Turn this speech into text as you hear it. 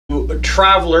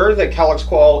Traveler, the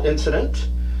Calixcuel incident.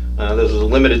 This is a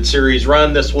limited series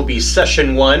run. This will be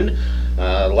session 1.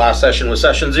 Last session was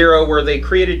session 0, where they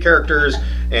created characters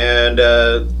and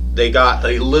they got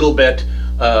a little bit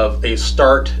of a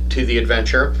start to the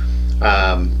adventure.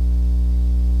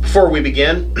 Before we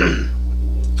begin,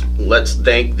 let's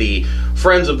thank the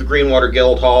Friends of the Greenwater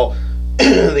Guildhall.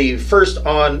 The first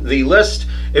on the list,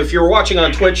 if you're watching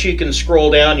on Twitch, you can scroll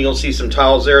down, you'll see some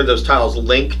tiles there. Those tiles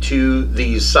link to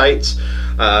these sites.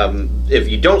 If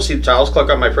you don't see the tiles, click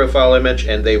on my profile image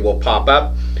and they will pop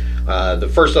up.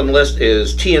 The first on the list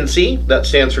is TNC, that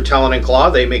stands for Talon Claw.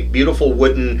 They make beautiful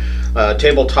wooden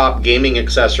tabletop gaming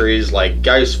accessories like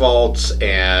dice vaults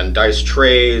and dice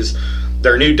trays.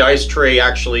 Their new dice tray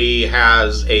actually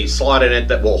has a slot in it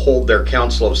that will hold their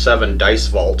Council of 7 dice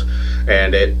vault,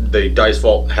 and the dice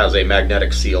vault has a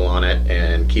magnetic seal on it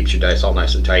and keeps your dice all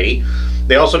nice and tidy.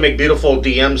 They also make beautiful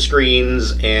DM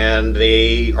screens, and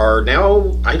they are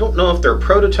now, I don't know if they're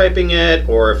prototyping it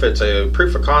or if it's a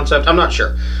proof of concept, I'm not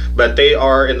sure, but they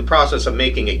are in the process of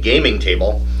making a gaming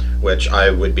table, which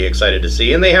I would be excited to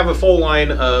see. And they have a full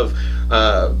line of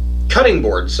cutting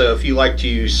boards, so if you like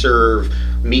to serve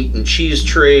meat and cheese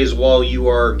trays while you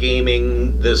are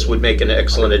gaming, this would make an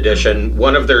excellent addition.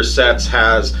 One of their sets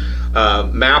has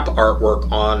map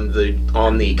artwork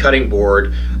on the cutting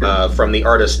board from the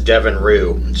artist Devin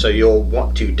Rue, so you'll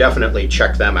want to definitely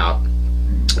check them out.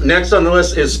 Next on the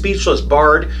list is Speechless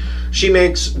Bard. She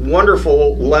makes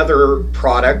wonderful leather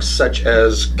products such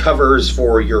as covers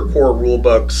for your core rule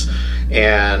books,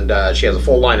 and she has a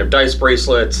full line of dice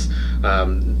bracelets.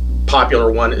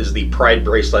 Popular one is the Pride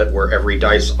bracelet, where every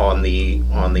dice on the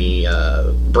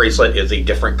bracelet is a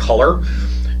different color.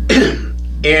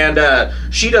 And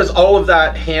she does all of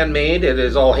that handmade. It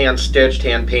is all hand stitched,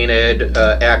 hand painted,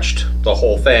 etched, the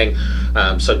whole thing.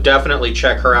 So definitely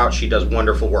check her out. She does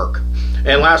wonderful work.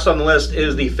 And last on the list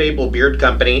is the Fable Beard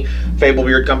Company. Fable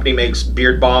Beard Company makes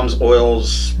beard balms,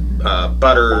 oils,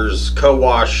 butters,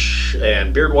 co-wash,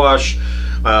 and beard wash.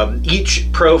 Each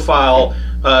profile,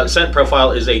 scent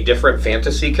profile, is a different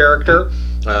fantasy character.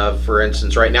 For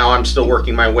instance, right now I'm still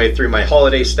working my way through my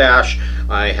holiday stash.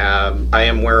 I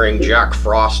am wearing Jack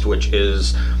Frost, which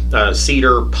is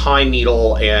cedar, pine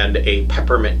needle, and a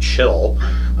peppermint chill.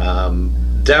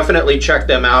 Definitely check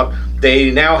them out.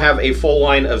 They now have a full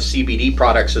line of CBD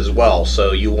products as well,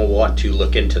 so you will want to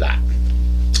look into that.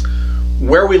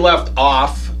 Where we left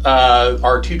off,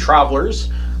 our two travelers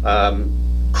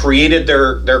created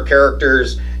their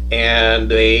characters, and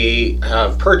they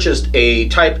have purchased a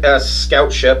Type S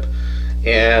scout ship,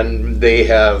 and they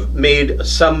have made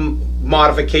some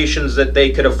modifications that they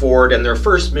could afford. And their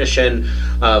first mission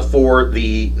for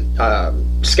the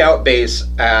scout base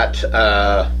at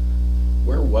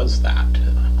where was that?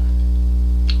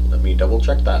 Let me double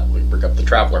check that. We bring up the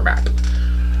traveler map.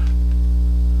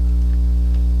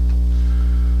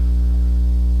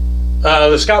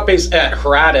 The scout base at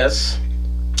Heratis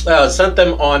sent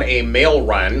them on a mail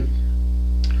run.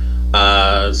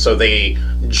 So they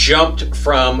jumped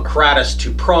from Heratis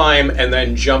to Prime, and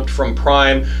then jumped from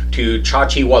Prime to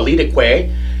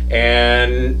Chachiwalideque,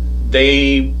 and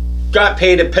they got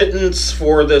paid a pittance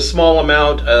for the small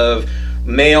amount of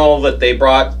mail that they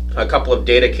brought, a couple of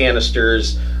data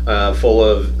canisters full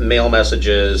of mail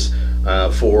messages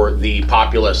for the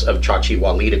populace of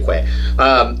Chachiwalideque.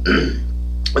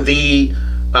 The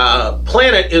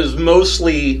planet is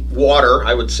mostly water.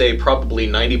 I would say probably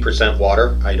 90%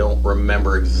 water. I don't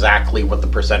remember exactly what the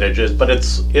percentage is, but it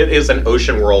is an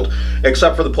ocean world,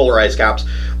 except for the polar ice caps.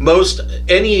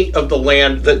 Any of the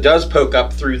land that does poke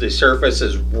up through the surface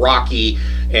is rocky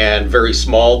and very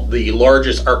small. The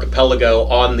largest archipelago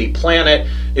on the planet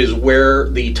is where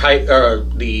the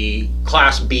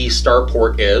Class B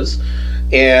starport is.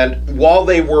 And while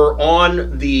they were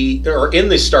in the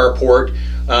starport,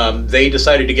 they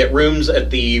decided to get rooms at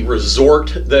the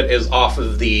resort that is off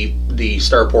of the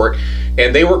starport,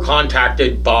 and they were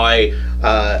contacted by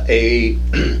a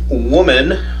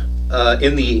woman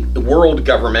in the world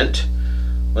government.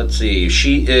 Let's see,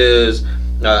 she is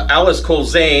Alice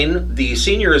Colzane, the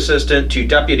senior assistant to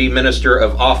Deputy Minister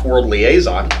of Off-World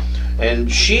Liaison, and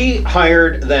she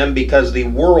hired them because the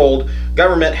world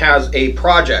government has a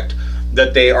project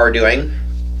that they are doing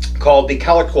called the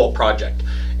Calixcuel project.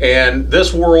 And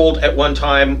this world at one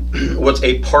time was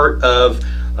a part of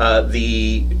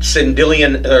the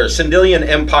Sindelian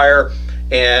Empire,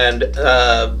 and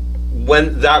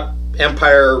when that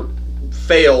empire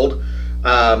failed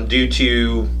due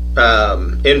to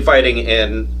infighting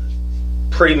and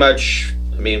pretty much,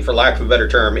 I mean, for lack of a better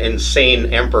term,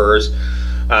 insane emperors,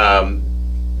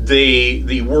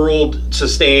 the world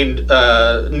sustained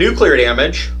nuclear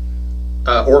damage,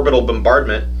 orbital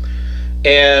bombardment.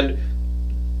 And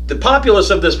the populace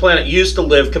of this planet used to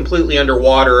live completely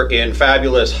underwater in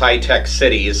fabulous high-tech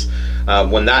cities.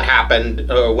 When that happened,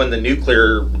 when the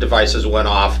nuclear devices went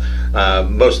off,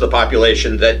 most of the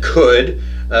population that could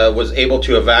was able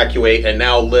to evacuate and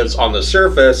now lives on the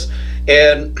surface.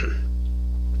 And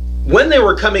when they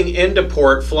were coming into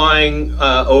port, flying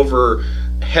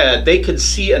overhead, they could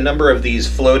see a number of these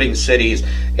floating cities.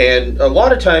 And a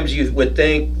lot of times you would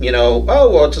think, you know, oh,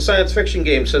 well, it's a science fiction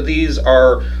game, so these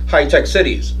are high-tech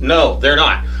cities. No, they're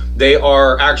not. They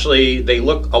are actually, they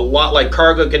look a lot like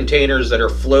cargo containers that are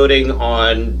floating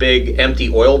on big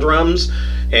empty oil drums,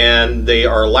 and they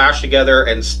are lashed together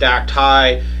and stacked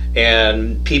high,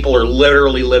 and people are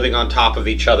literally living on top of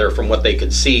each other from what they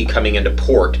could see coming into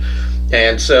port.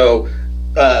 And so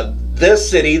this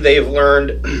city, they've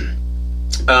learned,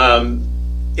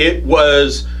 it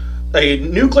was a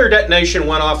nuclear detonation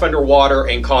went off underwater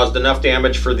and caused enough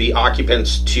damage for the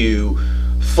occupants to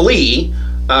flee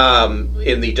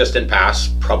in the distant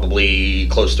past, probably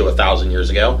close to 1,000 years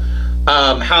ago.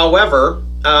 However,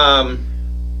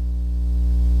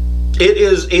 it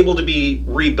is able to be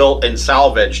rebuilt and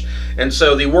salvaged. And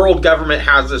so the world government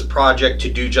has this project to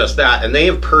do just that. And they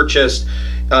have purchased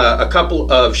a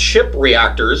couple of ship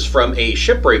reactors from a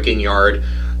shipbreaking yard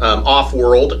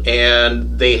off-world,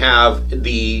 and they have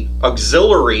the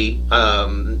auxiliary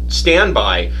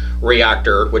standby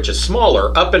reactor, which is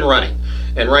smaller, up and running.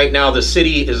 And right now the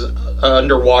city is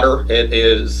underwater.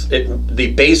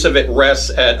 The base of it rests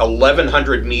at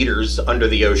 1,100 meters under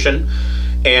the ocean,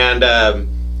 and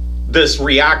this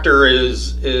reactor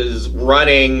is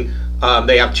running.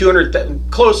 They have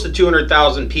close to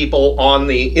 200,000 people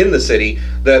in the city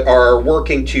that are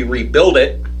working to rebuild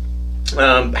it.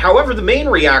 However, the main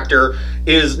reactor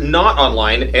is not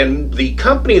online, and the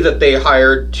company that they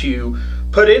hired to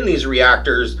put in these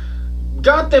reactors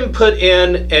got them put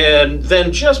in, and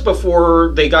then just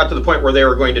before they got to the point where they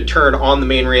were going to turn on the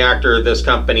main reactor, this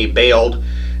company bailed.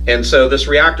 And so this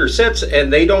reactor sits,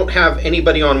 and they don't have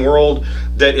anybody on world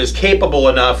that is capable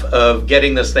enough of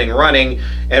getting this thing running.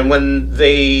 And when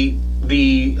the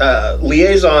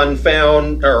liaison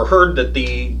found or heard that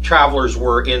the travelers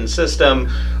were in system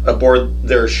aboard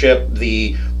their ship,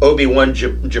 the Obi-Wan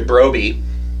Jabrobi,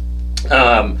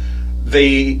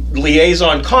 the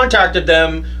liaison contacted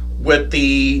them with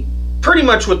pretty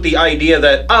much with the idea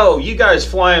that, oh, you guys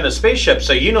fly in a spaceship,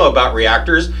 so you know about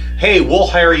reactors. Hey, we'll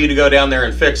hire you to go down there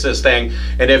and fix this thing.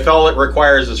 And if all it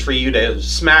requires is for you to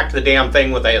smack the damn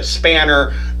thing with a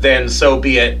spanner, then so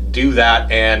be it. Do that,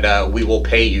 and we will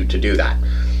pay you to do that.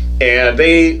 And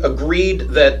they agreed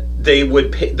that they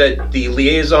would pay, that the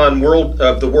liaison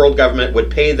of the world government would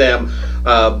pay them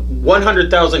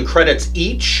 100,000 credits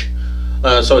each.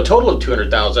 So a total of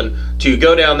 200,000 to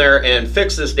go down there and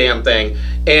fix this damn thing.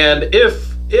 And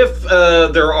if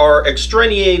there are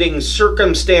extenuating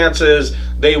circumstances,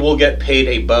 they will get paid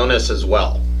a bonus as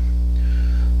well.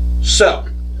 So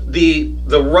the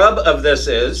rub of this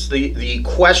is the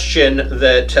question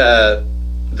that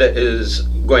is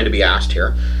going to be asked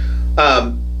here.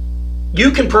 You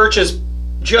can purchase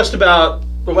just about,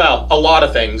 well, a lot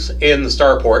of things in the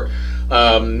starport.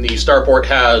 The starport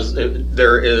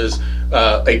there is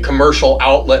a commercial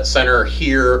outlet center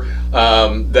here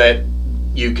that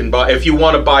you can buy. If you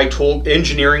want to buy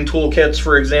engineering toolkits,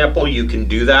 for example, you can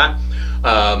do that.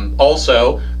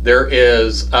 Also, there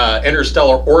is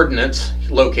interstellar ordnance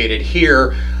located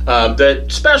here that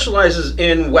specializes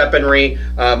in weaponry.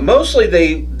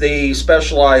 Mostly they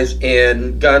specialize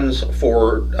in guns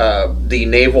for the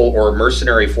naval or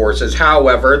mercenary forces.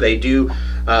 However, they do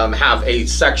have a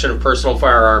section of personal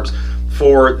firearms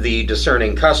for the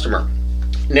discerning customer.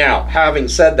 Now, having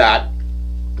said that,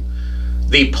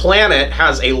 the planet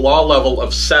has a law level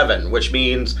of 7, which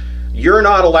means you're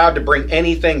not allowed to bring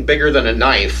anything bigger than a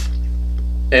knife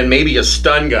and maybe a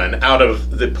stun gun out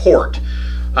of the port.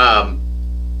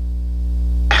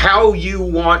 How you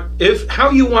want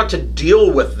to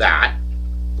deal with that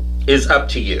is up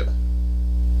to you.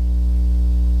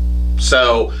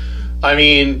 So, I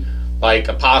mean, like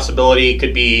a possibility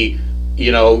could be,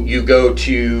 you know, you go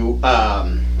to,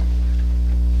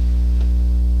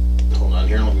 hold on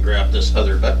here, let me grab this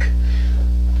other book.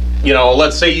 You know,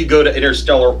 let's say you go to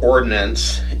Interstellar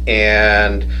Ordnance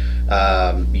and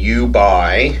you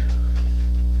buy,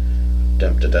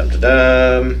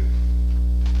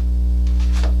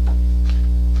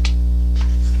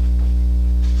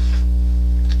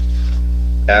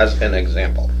 as an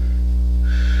example.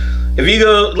 If you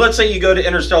go, let's say you go to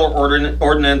Interstellar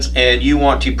Ordnance and you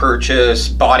want to purchase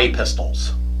body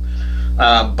pistols.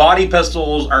 Body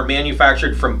pistols are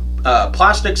manufactured from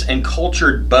plastics and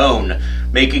cultured bone,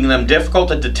 making them difficult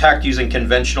to detect using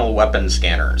conventional weapon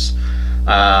scanners.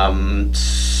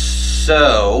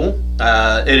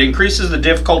 It increases the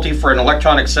difficulty for an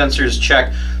electronic sensors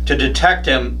check to detect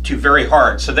him to very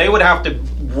hard. So they would have to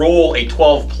roll a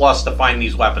 12 plus to find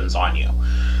these weapons on you.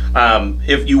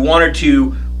 If you wanted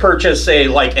to purchase, say,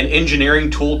 like an engineering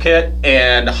toolkit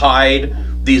and hide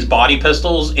these body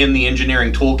pistols in the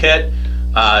engineering toolkit,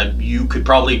 you could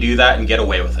probably do that and get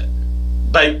away with it.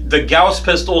 But the Gauss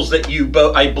pistols that you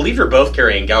both, I believe you're both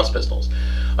carrying Gauss pistols,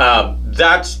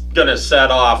 that's gonna set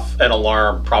off an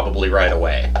alarm probably right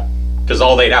away, because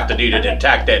all they'd have to do to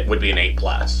detect it would be an 8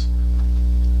 plus.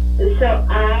 So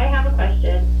I have a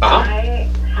question. I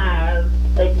have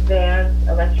advanced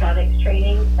electronics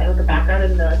training. I have a background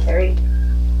in the military.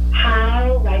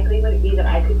 How likely would it be that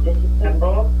I could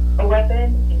disassemble a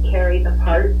weapon and carry the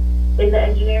parts in the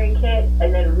engineering kit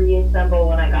and then reassemble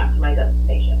when I got to my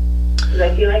destination? Because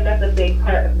I feel like that's a big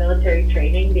part of military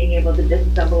training, being able to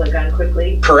disassemble a gun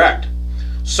quickly. Correct.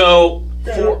 So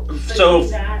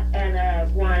that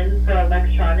and one for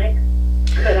electronics,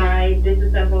 could I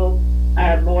disassemble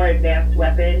a more advanced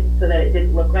weapon so that it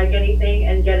didn't look like anything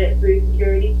and get it through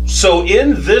security? So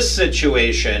in this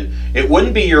situation, it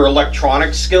wouldn't be your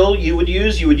electronic skill you would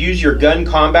use your gun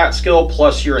combat skill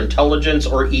plus your intelligence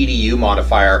or EDU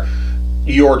modifier,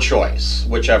 your choice,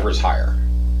 whichever's higher.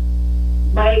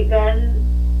 My gun,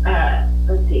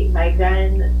 my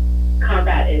gun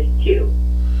combat is 2.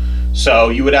 So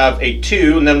you would have a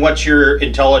 2, and then what's your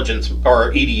intelligence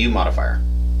or EDU modifier?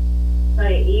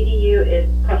 My EDU is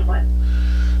 +1.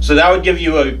 So that would give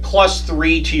you a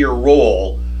 +3 to your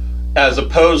roll, as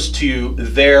opposed to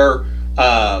their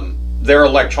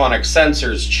electronic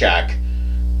sensors check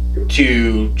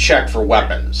to check for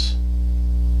weapons.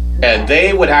 And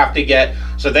they would have to get,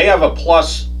 so they have a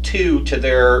 +2 to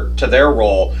their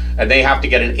roll, and they have to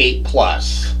get an 8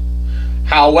 plus.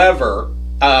 However,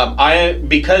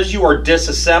 because you are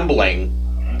disassembling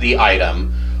the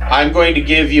item, I'm going to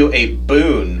give you a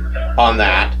boon on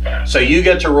that. So you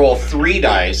get to roll 3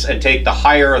 dice and take the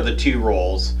higher of the 2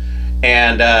 rolls.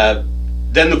 And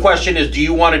then the question is, do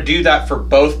you want to do that for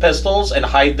both pistols and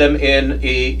hide them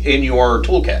in your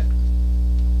toolkit?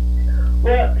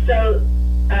 Well, so,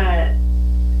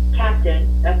 Captain,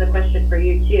 that's a question for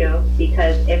you too,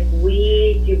 because if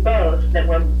we do both, then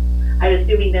I'm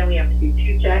assuming then we have to do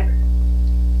 2 checks.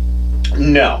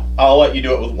 No, I'll let you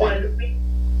do it with 1.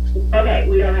 Okay,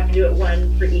 we don't have to do it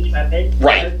 1 for each weapon.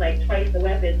 Right. So it's like twice the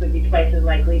weapons would be twice as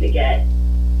likely to get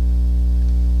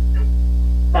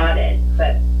spotted.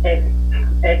 But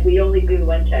if we only do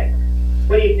 1 check,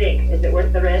 what do you think? Is it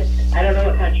worth the risk? I don't know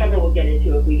what kind of trouble we'll get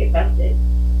into if we get busted.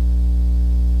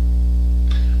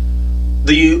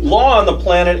 The law on the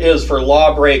planet is for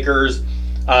lawbreakers.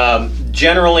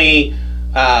 Generally,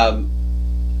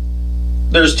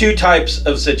 there's 2 types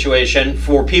of situation.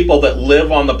 For people that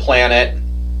live on the planet,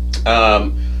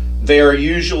 they are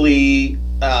usually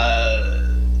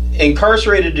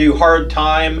incarcerated to do hard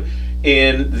time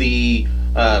in the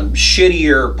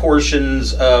shittier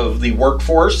portions of the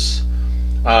workforce.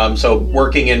 So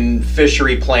working in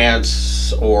fishery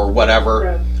plants or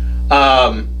whatever.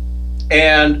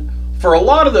 And for a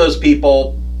lot of those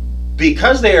people,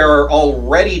 because they are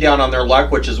already down on their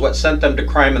luck, which is what sent them to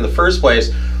crime in the first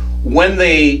place, when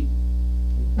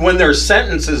their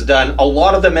sentence is done, a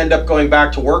lot of them end up going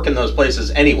back to work in those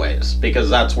places anyways, because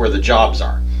that's where the jobs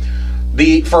are.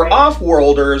 For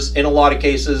off-worlders, in a lot of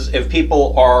cases, if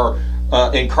people are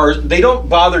they don't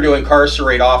bother to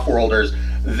incarcerate off-worlders.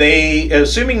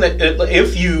 Assuming that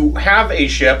if you have a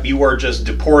ship, you are just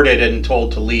deported and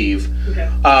told to leave. Okay.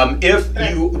 If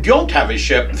you don't have a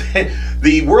ship,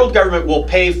 the world government will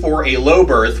pay for a low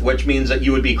berth, which means that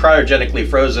you would be cryogenically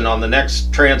frozen on the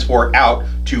next transport out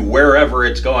to wherever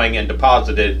it's going and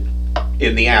deposited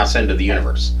in the ass end of the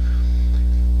universe.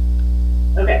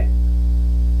 Okay.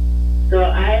 So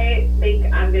I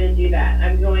think I'm going to do that.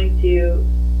 I'm going to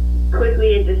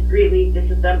quickly and discreetly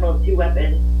disassemble 2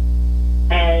 weapons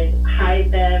and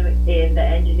hide them in the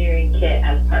engineering kit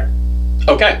as parts.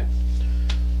 Okay.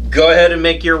 Go ahead and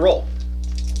make your roll.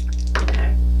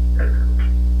 Okay.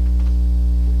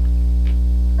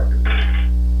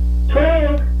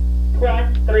 12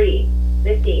 plus 3,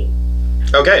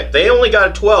 15. Okay, they only got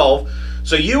a 12,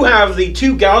 so you have the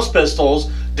 2 Gauss pistols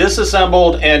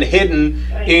disassembled and hidden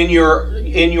in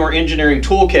your engineering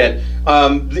toolkit.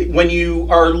 When you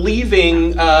are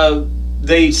leaving,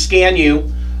 they scan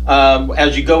you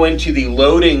as you go into the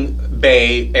loading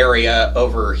bay area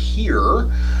over here.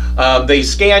 They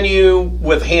scan you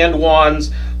with hand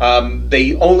wands.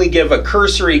 They only give a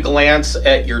cursory glance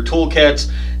at your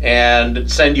toolkits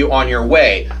and send you on your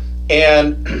way.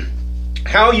 And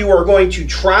how you are going to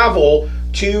travel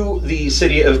to the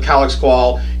city of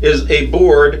Calixcuel is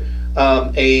aboard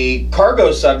a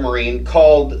cargo submarine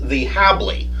called the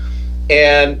Habley.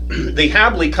 And the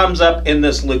Habley comes up in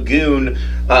this lagoon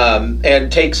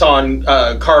and takes on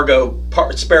cargo,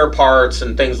 spare parts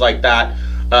and things like that,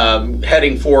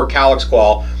 heading for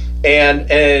Calixcuel.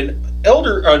 And an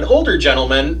older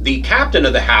gentleman, the captain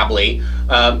of the Habley,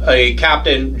 a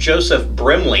Captain Joseph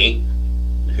Brimley,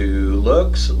 who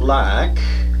looks like,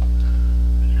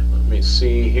 let me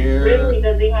see here. Really?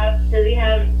 Does he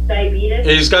have diabetes?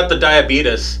 He's got the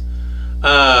diabetes.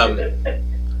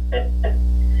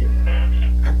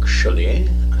 Actually,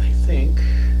 I think,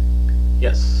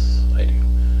 yes, I do.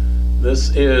 This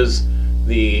is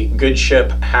the good ship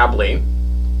Habley.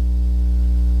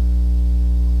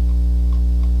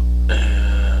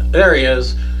 There he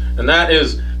is, and that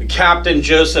is Captain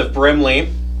Joseph Brimley.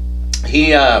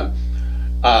 He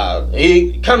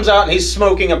comes out and he's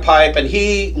smoking a pipe, and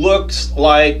he looks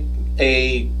like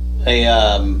the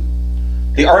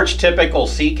archetypical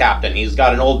sea captain. He's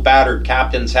got an old battered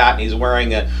captain's hat, and he's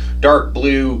wearing a dark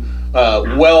blue,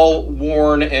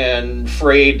 well-worn and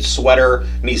frayed sweater,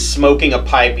 and he's smoking a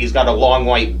pipe. He's got a long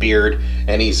white beard,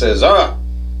 and he says,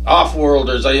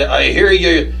 off-worlders, I hear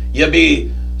you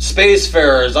be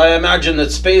spacefarers. I imagine that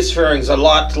spacefaring's a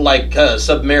lot like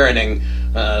submarining.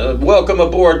 Welcome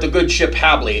aboard the good ship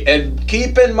Habley, and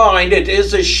keep in mind it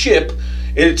is a ship,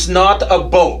 it's not a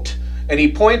boat. And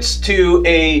he points to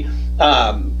a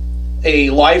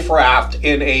life raft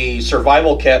in a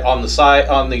survival kit on the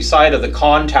side of the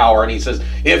con tower, and he says,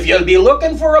 if you'll be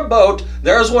looking for a boat,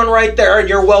 there's one right there, and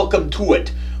you're welcome to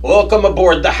it. Welcome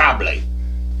aboard the Habley.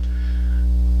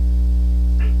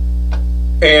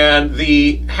 And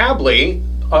the Habley,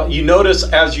 you notice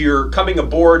as you're coming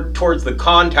aboard towards the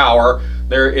con tower,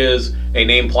 there is a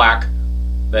name plaque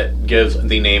that gives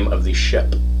the name of the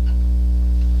ship.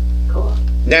 Cool.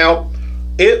 Now,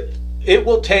 it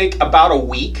will take about a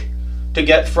week to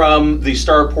get from the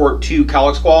starport to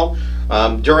Calixcuel.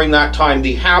 During that time,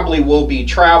 the Habley will be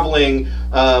traveling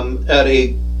at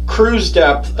a cruise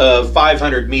depth of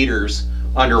 500 meters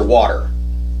underwater.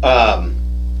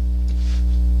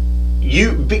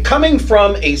 Coming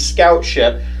from a scout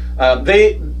ship,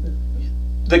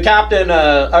 the captain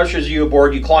ushers you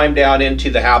aboard. You climb down into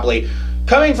the Habley.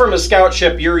 Coming from a scout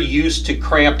ship, you're used to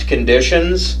cramped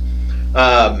conditions.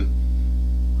 You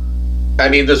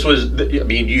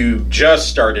just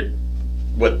started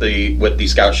with the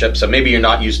scout ship, so maybe you're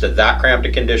not used to that cramped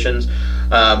of conditions,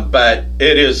 but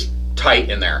it is tight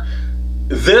in there.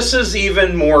 This is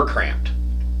even more cramped,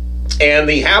 and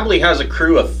the Habley has a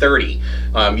crew of 30.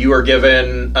 You are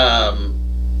given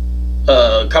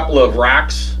a couple of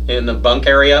racks in the bunk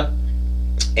area,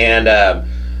 and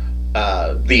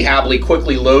the Habley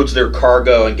quickly loads their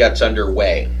cargo and gets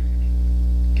underway.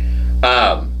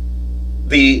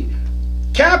 The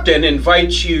captain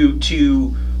invites you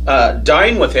to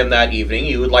dine with him that evening.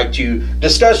 You would like to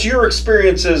discuss your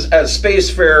experiences as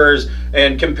spacefarers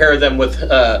and compare them with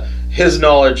his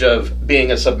knowledge of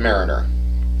being a submariner.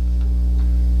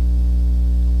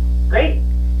 Great.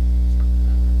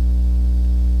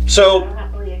 So, I'll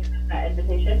happily accept that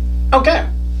invitation. okay.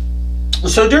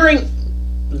 So during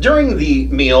the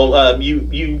meal,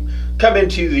 you come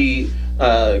into the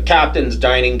captain's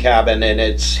dining cabin, and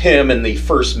it's him and the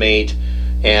first mate,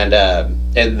 and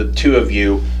the two of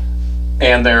you,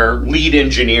 and their lead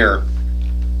engineer,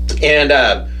 and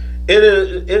it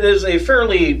is a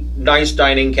fairly nice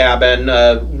dining cabin,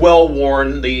 well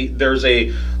worn. There's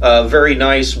a very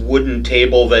nice wooden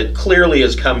table that clearly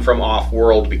has come from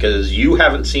off-world, because you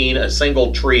haven't seen a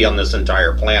single tree on this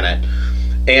entire planet,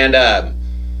 and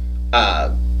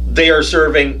they are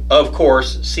serving, of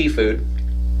course, seafood.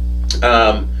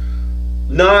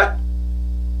 Not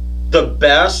the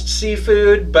best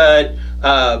seafood, but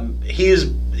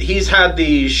he's had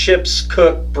the ship's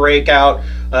cook break out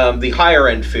the higher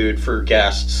end food for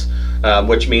guests,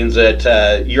 which means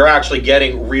that you're actually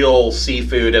getting real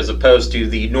seafood as opposed to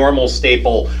the normal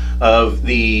staple of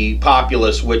the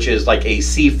populace, which is like a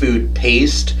seafood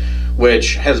paste,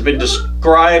 which has been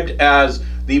described as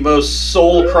the most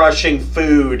soul-crushing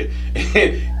food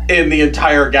in the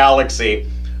entire galaxy.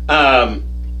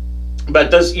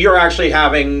 But you're actually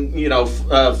having,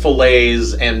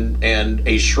 fillets and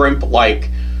a shrimp-like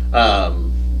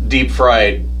deep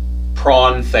fried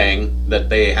prawn thing that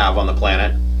they have on the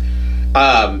planet.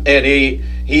 And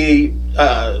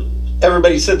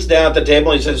everybody sits down at the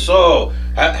table and he says, "So,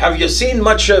 have you seen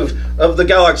much of the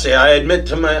galaxy? I admit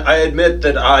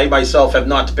that I myself have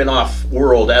not been off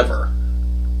world ever.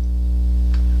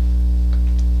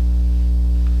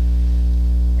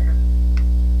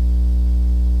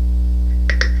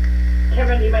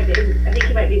 Cameron, I think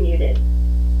you might be muted.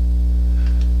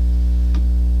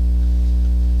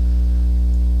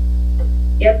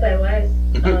 Yes, I was.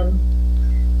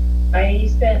 I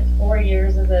spent 4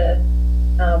 years as a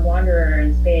wanderer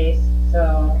in space,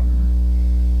 so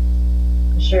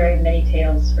I'm sure I have many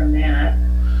tales from that.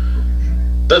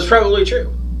 That's probably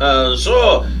true. Are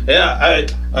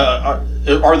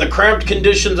the cramped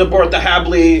conditions aboard the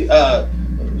Habley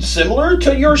similar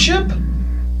to your ship?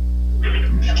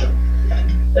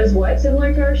 Is what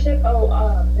similar to our ship?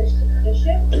 Oh, this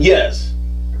ship? Yes.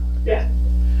 Yeah.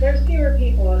 There's fewer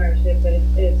people on our ship, but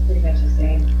it's pretty much the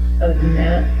same. Other than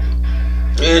that.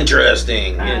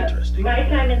 Interesting. My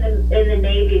time in the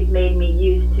Navy's made me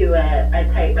used to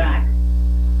a tight rack,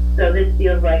 so this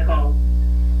feels like home.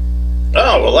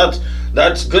 Oh, well,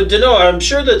 that's good to know. I'm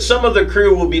sure that some of the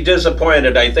crew will be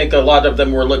disappointed. I think a lot of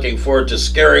them were looking forward to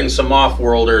scaring some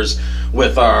off-worlders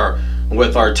with our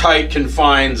tight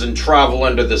confines and travel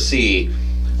under the sea.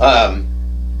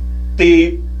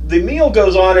 The meal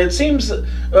goes on. It seems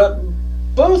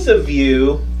both of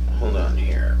you. Hold on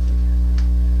here.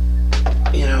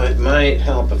 You know, it might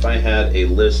help if I had a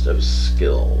list of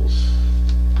skills.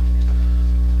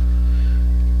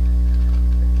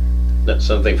 That's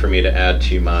something for me to add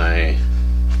to my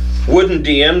wooden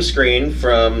DM screen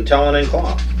from Talon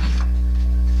Claw.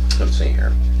 Let's see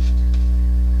here.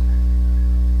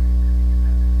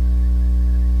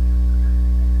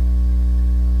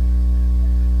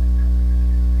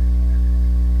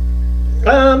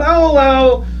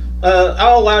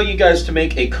 I'll allow you guys to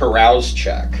make a carouse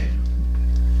check.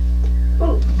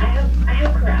 Oh, I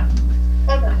have crap.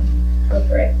 Hold on. Go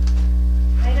for it.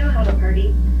 I know how to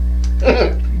party.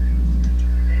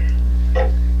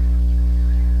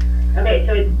 Okay,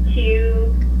 so it's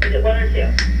 2. Is it 1 or 2?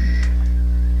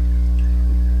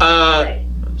 Okay.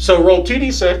 So roll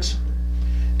 2d6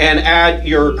 and add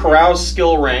your carouse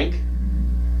skill rank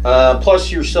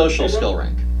plus your social skill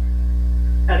rank.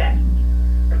 Okay.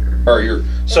 Or your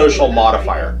social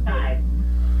modifier. 5.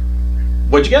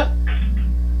 What'd you get?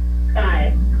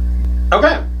 5.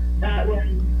 Okay. That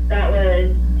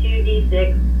was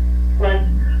 2d6 plus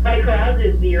my carouse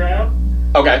is 0.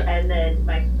 Okay. And then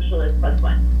my social is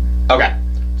 +1. Okay.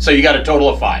 So you got a total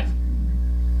of 5.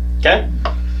 Okay.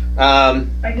 I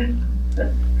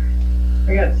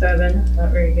got 7. Not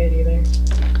very good either.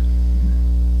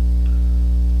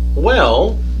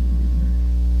 Well,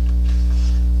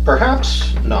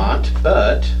 perhaps not,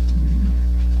 but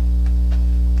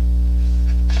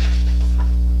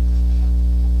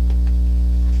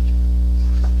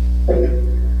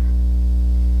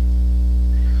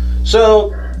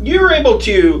so you were able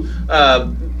to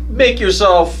make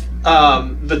yourself,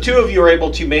 the two of you are able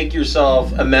to make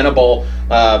yourself amenable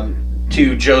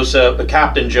to Joseph,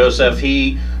 Captain Joseph.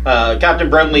 Captain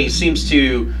Brimley seems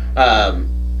to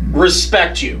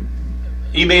respect you.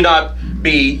 He may not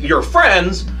be your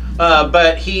friends,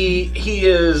 but he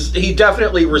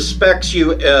definitely respects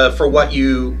you for what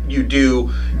you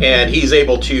do, and he's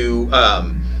able to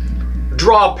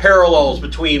draw parallels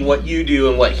between what you do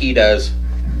and what he does.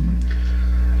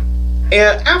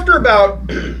 And after about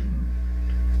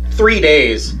 3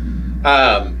 days,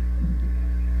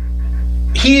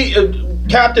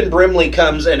 Captain Brimley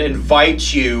comes and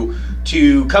invites you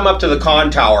to come up to the con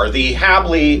tower. The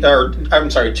Habley,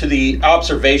 to the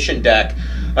observation deck.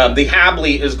 The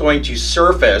Habley is going to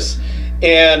surface,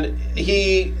 and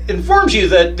he informs you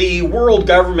that the world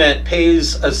government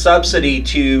pays a subsidy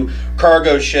to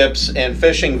cargo ships and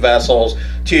fishing vessels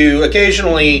to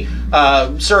occasionally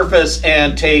surface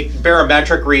and take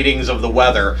barometric readings of the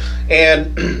weather.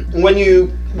 And when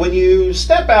you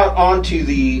step out onto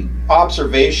the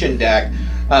observation deck,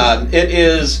 it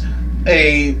is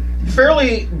a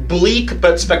fairly bleak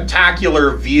but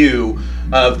spectacular view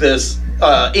of this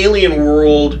alien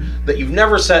world that you've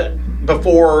never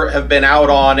before have been out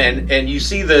on, and you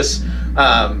see this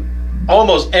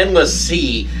almost endless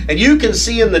sea, and you can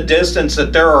see in the distance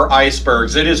that there are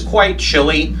icebergs. It is quite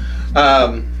chilly,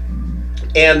 and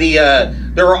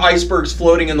there are icebergs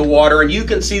floating in the water, and you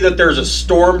can see that there's a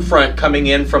storm front coming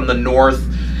in from the north,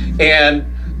 and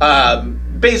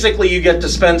basically you get to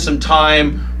spend some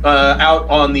time out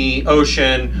on the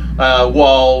ocean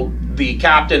while the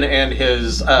captain and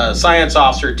his science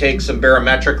officer take some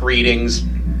barometric readings,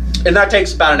 and that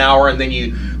takes about an hour, and then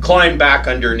you climb back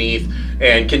underneath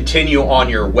and continue on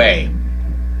your way.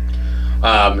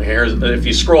 If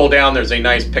you scroll down, there's a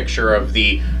nice picture of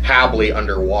the Habley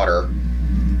underwater.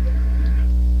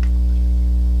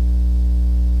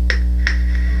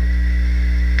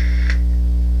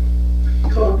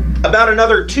 Cool. About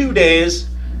another 2 days,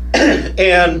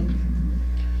 and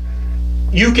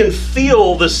you can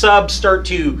feel the sub start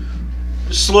to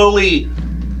slowly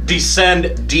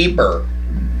descend deeper.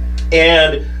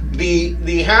 And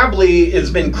the Habley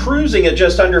has been cruising at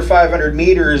just under 500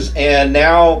 meters, and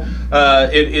now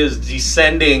it is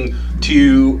descending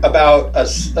to about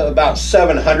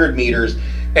 700 meters.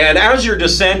 And as you're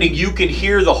descending, you can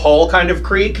hear the hull kind of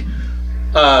creak,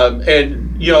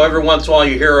 and every once in a while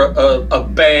you hear a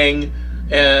bang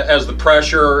as the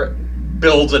pressure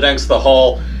builds against the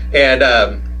hull. And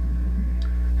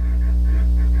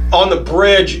on the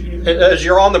bridge, as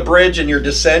you're on the bridge and you're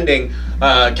descending,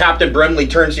 Captain Brimley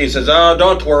turns to you and says, "Oh,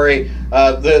 don't worry.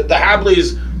 The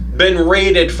Habley's been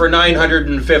rated for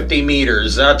 950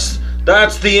 meters. That's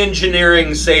the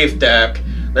engineering safe deck.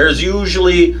 There's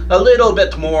usually a little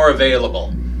bit more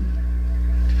available."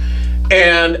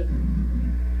 And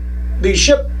the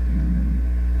ship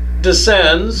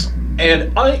descends,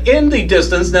 and in the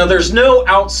distance, now there's no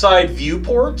outside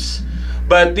viewports,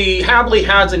 but the Habley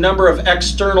has a number of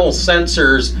external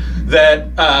sensors that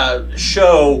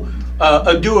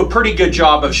do a pretty good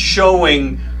job of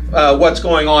showing what's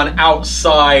going on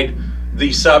outside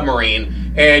the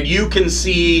submarine. And you can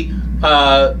see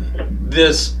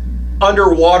this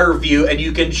underwater view, and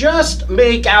you can just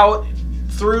make out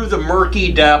through the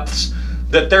murky depths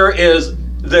that there's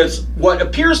what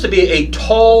appears to be a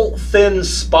tall, thin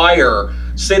spire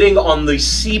sitting on the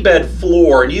seabed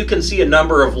floor, and you can see a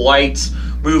number of lights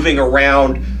moving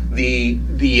around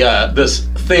this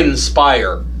thin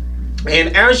spire.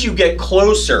 And as you get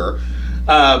closer,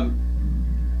 the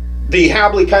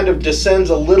Habley kind of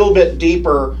descends a little bit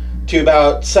deeper to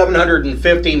about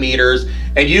 750 meters,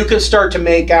 and you can start to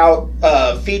make out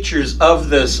features of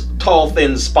this tall,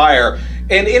 thin spire.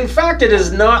 And in fact, it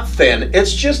is not thin,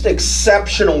 it's just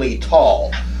exceptionally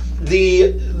tall.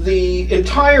 The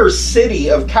entire city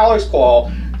of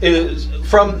Calixcuel is,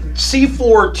 from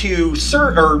seafloor to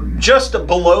or just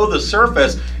below the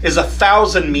surface, is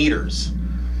 1,000 meters.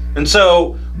 And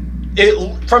so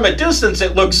from a distance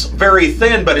it looks very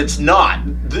thin, but it's not.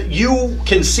 You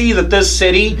can see that this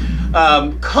city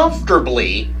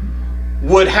comfortably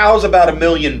would house about 1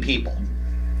 million people.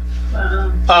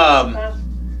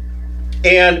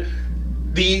 And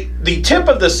the tip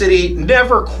of the city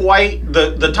never quite,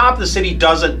 the top of the city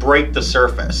doesn't break the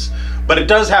surface, but it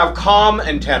does have comm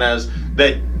antennas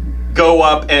that go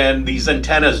up, and these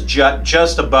antennas jut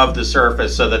just above the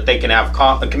surface so that they can have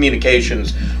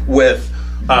communications with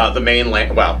the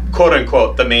mainland, well, quote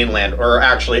unquote, the mainland, or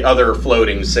actually other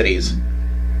floating cities.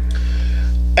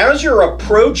 As you're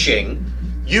approaching,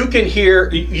 you can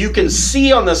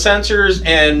see on the sensors,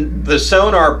 and the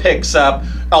sonar picks up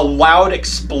a loud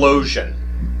explosion.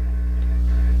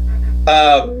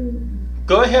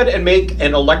 Go ahead and make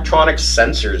an electronic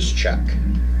sensors check.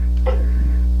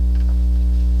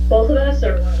 Both of us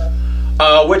or one of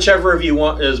us? Whichever of you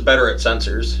want is better at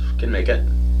sensors can make it.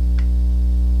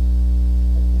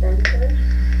 Sensors?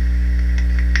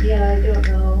 Yeah, I don't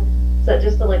know. Is that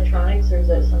just electronics or is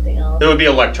that something else? It would be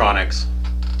electronics.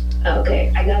 Oh,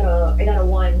 okay, I got a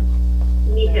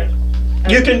 1. Me too.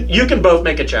 You can both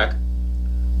make a check.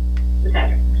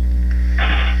 Okay.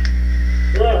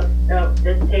 Ugh, no,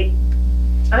 just take.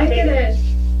 I'm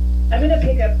gonna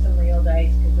pick up some real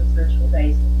dice because this virtual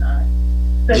dice is not.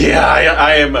 Yeah,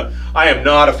 I am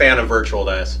not a fan of virtual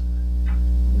dice.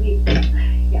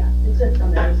 Yeah, it's just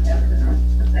some other stuff.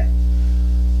 Okay.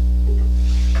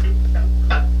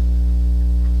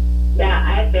 Yeah,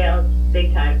 I failed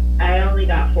big time. I only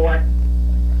got 4.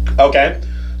 Okay,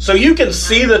 so you can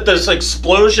see that this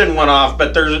explosion went off,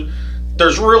 but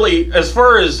there's really, as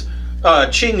far as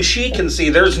Ching Shi can see,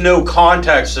 there's no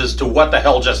context as to what the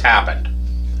hell just happened.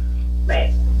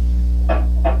 Right.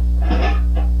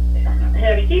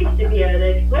 There seems to be an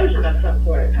explosion of some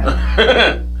sort.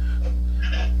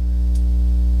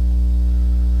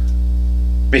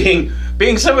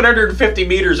 Being 750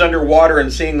 meters underwater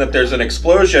and seeing that there's an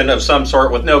explosion of some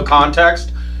sort with no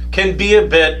context can be a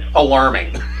bit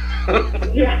alarming.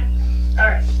 Yeah.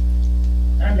 Alright.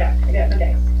 I'm done. I got my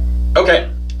dice. Okay,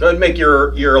 go ahead and make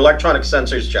your electronic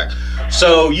sensors check.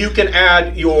 So you can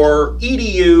add your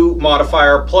EDU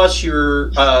modifier plus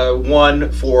your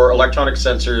 1 for electronic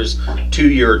sensors to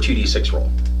your 2d6 roll.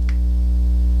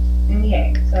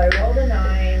 Okay, so I rolled a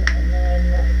 9, and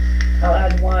then I'll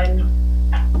add 1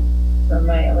 for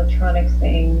my electronics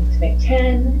thing to make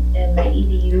 10, and my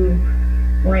EDU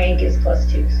rank is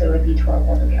 +2, so it would be 12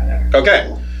 altogether. Okay.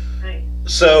 Nice.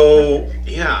 So,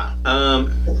 yeah.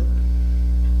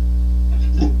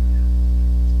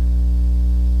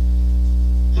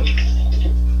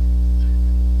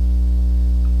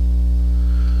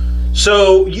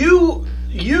 So you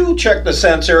check the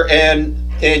sensor and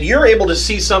you're able to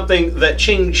see something that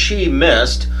Qing-Shi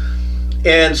missed.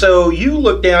 And so you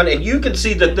look down and you can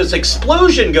see that this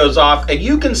explosion goes off, and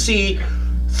you can see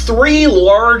 3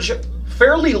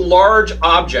 fairly large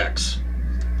objects.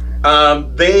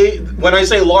 When I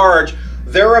say large,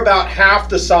 they're about half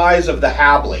the size of the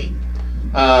Habley.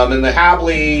 And the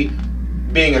Habley,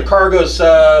 being a cargo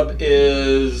sub,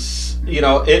 is, you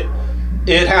know, it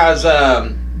has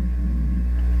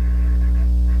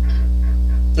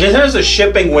a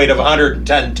shipping weight of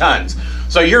 110 tons.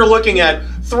 So you're looking at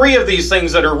 3 of these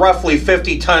things that are roughly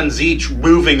 50 tons each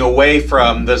moving away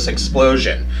from this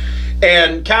explosion.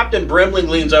 And Captain Brimley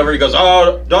leans over, he goes,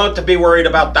 "Oh, don't have to be worried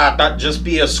about that. That'd just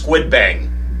be a squid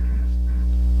bang."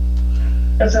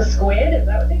 It's a squid? Is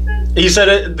that what they said? He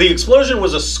said the explosion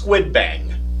was a squid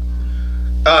bang.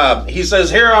 He says,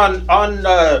 here on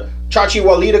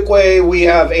Chachiwalitaque, we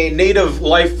have a native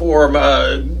life form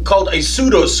called a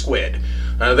pseudo-squid.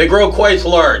 They grow quite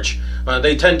large.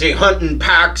 They tend to hunt in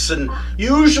packs, and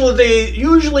usually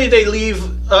they leave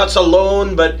us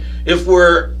alone, but if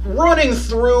we're running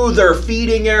through their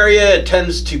feeding area, it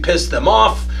tends to piss them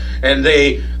off, and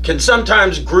they can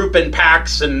sometimes group in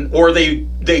packs, or they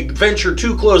venture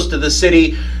too close to the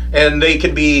city, and they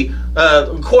can be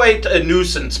quite a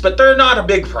nuisance, but they're not a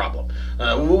big problem.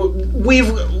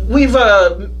 We've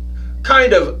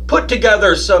kind of put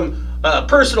together some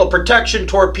personal protection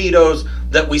torpedoes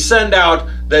that we send out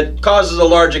that causes a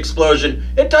large explosion.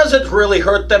 It doesn't really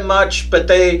hurt them much, but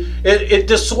it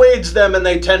dissuades them, and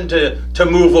they tend to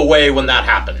move away when that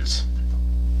happens.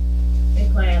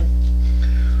 Big plan.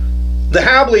 The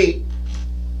Habley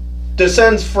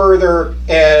descends further,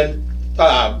 and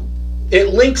it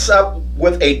links up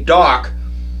with a dock.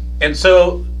 And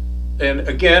so, and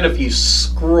again, if you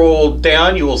scroll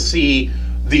down, you will see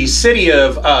the city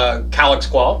of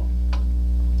Calixcuel.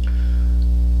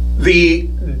 The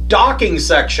docking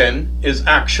section is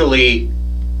actually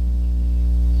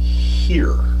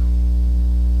here.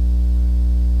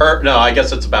 Or no, I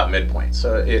guess it's about midpoint.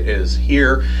 So it is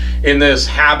here in this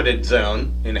inhabited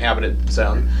zone.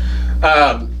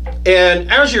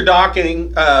 And as you're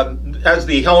docking, as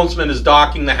the helmsman is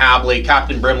docking the Habley,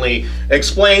 Captain Brimley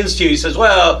explains to you, he says,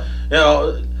 "Well, you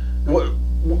know,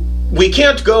 we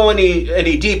can't go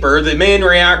any deeper. The main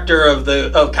reactor of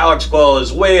Calixcuel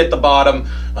is way at the bottom.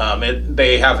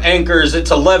 They have anchors. It's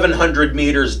 1,100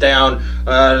 meters down.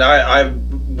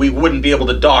 We wouldn't be able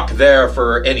to dock there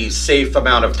for any safe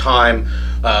amount of time.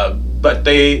 But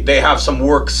they have some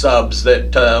work subs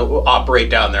that operate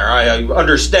down there. I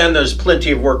understand there's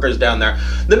plenty of workers down there.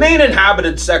 The main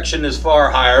inhabited section is far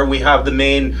higher. We have the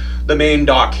main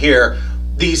dock here.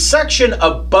 The section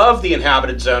above the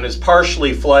inhabited zone is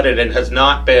partially flooded and has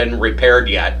not been repaired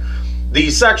yet.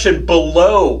 The section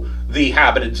below the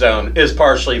inhabited zone is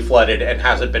partially flooded and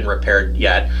hasn't been repaired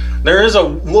yet. There is a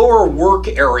lower work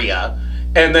area,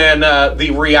 and then the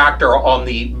reactor on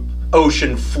the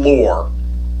ocean floor,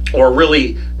 or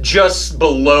really just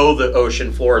below the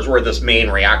ocean floor, is where this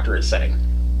main reactor is sitting.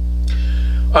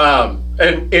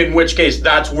 And in which case,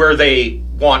 that's where they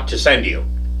want to send you,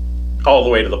 all the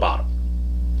way to the bottom.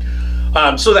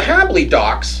 So the Habley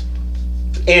docks,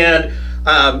 and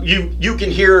you can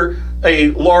hear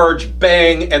a large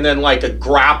bang and then like a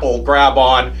grab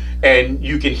on, and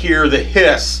you can hear the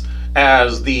hiss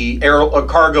as the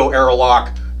cargo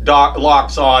airlock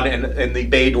locks on, and the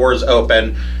bay doors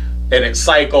open, and it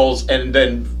cycles and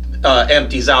then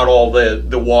empties out all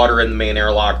the water in the main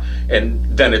airlock, and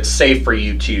then it's safe for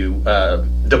you to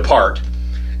depart.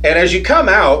 And as you come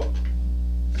out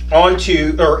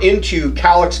into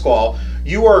Calixcuel,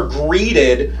 you are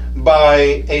greeted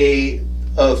by a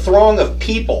throng of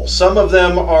people. Most of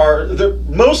them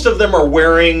are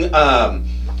wearing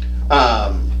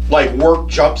like work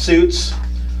jumpsuits,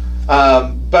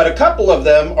 but a couple of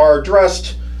them are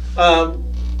dressed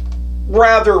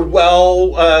rather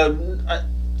well.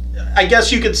 I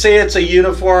guess you could say it's a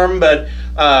uniform, but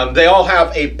they all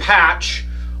have a patch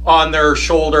on their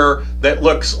shoulder that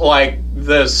looks like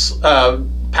this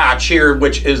patch here,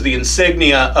 which is the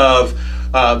insignia of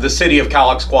the city of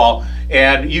Calixcuel.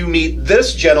 And you meet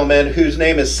this gentleman whose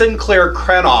name is Sinclair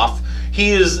Krenoff.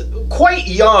 He is quite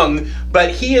young,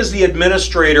 but he is the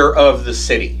administrator of the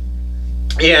city.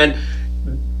 And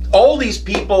all these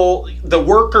people, the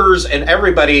workers and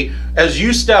everybody, as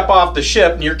you step off the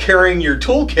ship and you're carrying your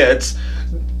toolkits,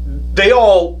 they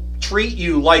all treat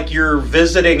you like you're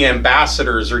visiting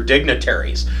ambassadors or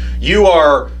dignitaries. You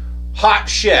are hot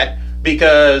shit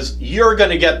because you're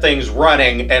going to get things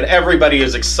running, and everybody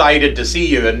is excited to see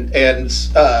you. And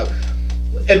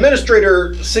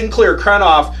Administrator Sinclair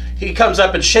Krenoff, he comes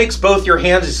up and shakes both your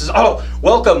hands. He says, "Oh,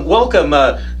 welcome,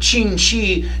 Chin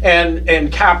Chi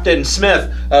and Captain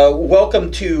Smith.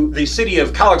 Welcome to the city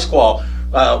of Calixcuel.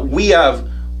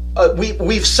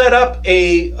 We've set up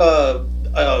a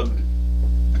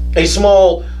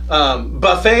small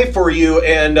buffet for you,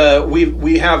 and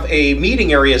we have a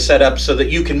meeting area set up so that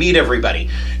you can meet everybody."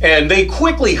 And they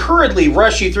hurriedly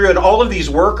rush you through, and all of these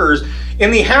workers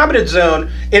in the habited zone.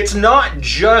 It's not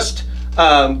just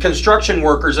construction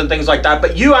workers and things like that,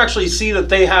 but you actually see that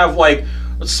they have like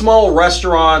small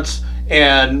restaurants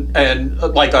and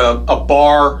like a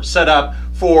bar set up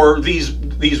for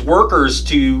these workers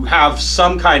to have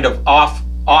some kind of off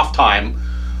time.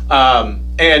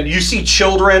 And you see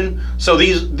children. So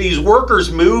these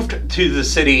workers moved to the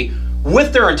city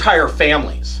with their entire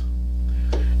families.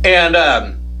 And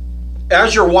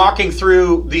as you're walking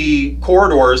through the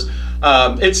corridors,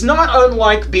 it's not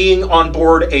unlike being on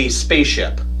board a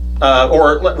spaceship,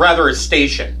 or rather a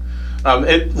station.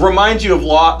 It reminds you of a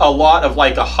lot of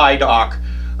like a high dock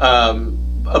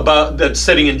that's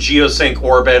sitting in geosync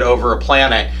orbit over a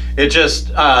planet. It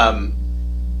just,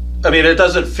 it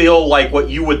doesn't feel like what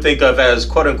you would think of as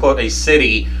quote unquote a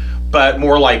city, but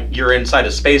more like you're inside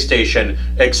a space station,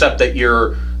 except that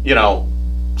you're,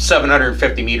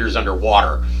 750 meters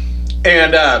underwater.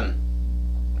 And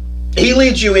he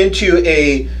leads you into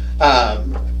a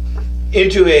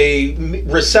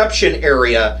reception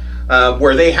area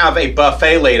where they have a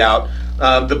buffet laid out.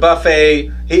 The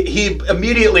buffet, he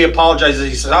immediately apologizes.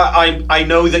 He says, I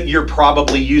know that you're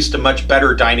probably used to much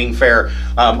better dining fare.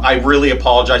 I really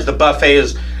apologize. The buffet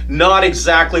is not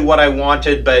exactly what I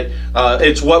wanted, but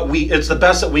it's the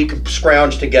best that we could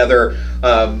scrounge together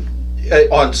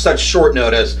on such short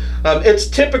notice. It's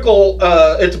typical,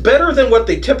 it's better than what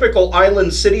the typical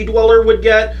island city dweller would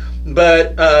get,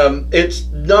 but it's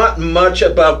not much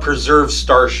above preserved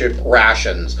starship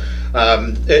rations.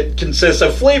 It consists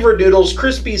of flavored noodles,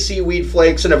 crispy seaweed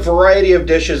flakes, and a variety of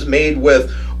dishes made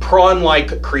with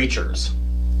prawn-like creatures.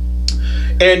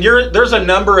 And there's a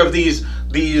number of these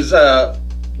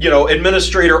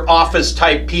administrator office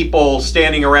type people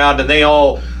standing around, and they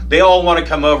all want to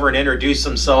come over and introduce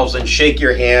themselves and shake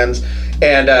your hands.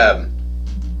 And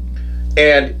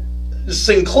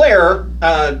Sinclair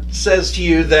says to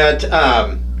you that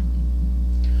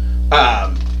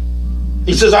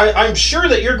he says, I'm sure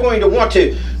that you're going to want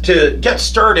to get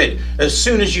started as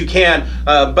soon as you can,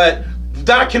 but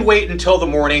that can wait until the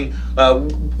morning.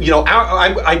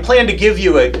 I plan to give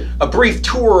you a brief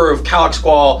tour of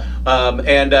Calixcuel,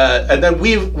 and then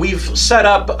we've set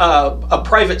up a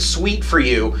private suite for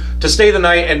you to stay the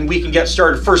night, and we can get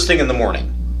started first thing in the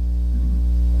morning.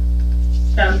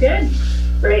 Sounds good.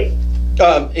 Great.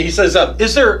 He says,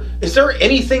 is there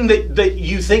anything that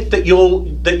you think that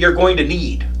you're going to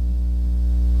need?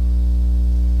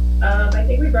 I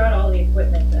think we brought all the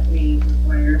equipment that we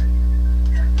require.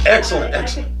 Excellent.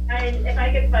 If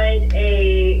I could find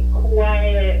a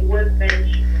quiet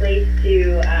workbench place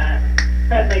to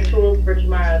prep my tools for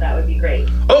tomorrow, that would be great.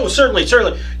 Oh, certainly.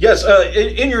 Yes,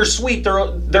 in your suite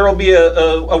there will be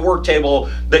a work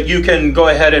table that you can go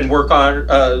ahead and work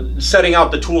on setting out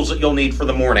the tools that you'll need for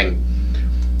the morning.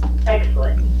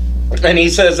 Excellent. And he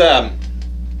says,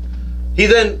 he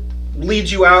then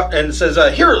leads you out and says,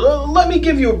 here, let me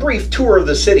give you a brief tour of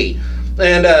the city.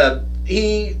 And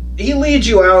he leads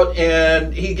you out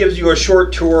and he gives you a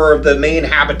short tour of the main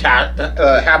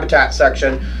habitat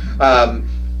section.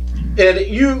 And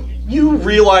you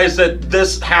realize that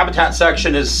this habitat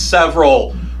section is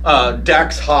several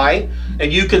decks high,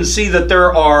 and you can see that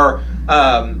there are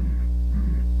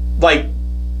like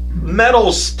metal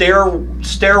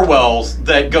stairwells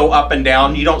that go up and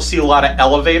down. You don't see a lot of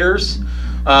elevators.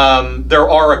 There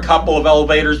are a couple of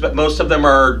elevators, but most of them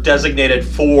are designated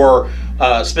for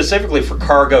specifically for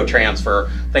cargo transfer,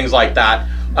 things like that.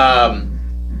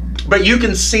 But you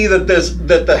can see that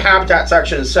the habitat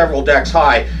section is several decks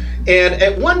high. And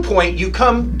at one point you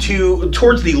come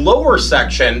towards the lower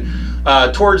section,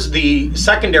 towards the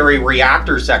secondary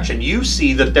reactor section. You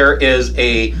see that there is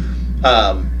a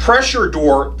pressure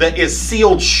door that is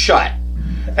sealed shut.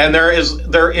 And there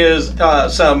is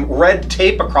some red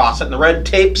tape across it, and the red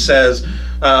tape says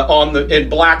in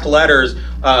black letters,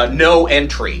 "No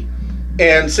entry."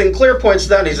 And Sinclair points to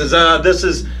that, and he says, "This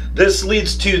this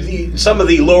leads to some of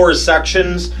the lower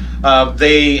sections.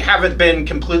 They haven't been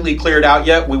completely cleared out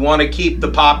yet. We want to keep the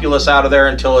populace out of there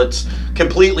until it's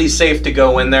completely safe to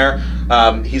go in there.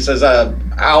 He says,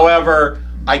 however,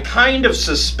 I kind of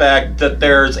suspect that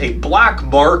there's a black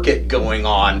market going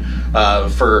on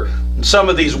for some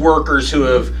of these workers who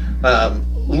have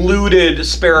looted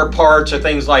spare parts or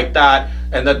things like that,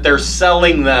 and that they're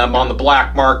selling them on the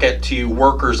black market to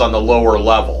workers on the lower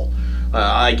level.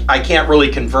 I can't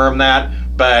really confirm that,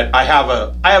 but I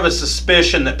have a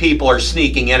suspicion that people are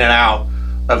sneaking in and out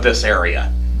of this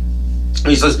area.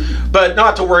 He says, but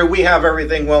not to worry, we have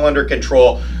everything well under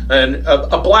control. And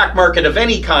a black market of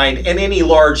any kind in any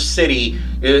large city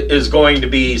is going to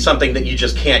be something that you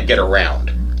just can't get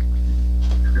around.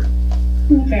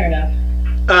 Fair enough.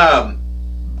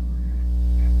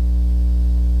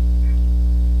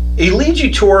 He leads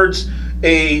you towards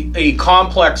a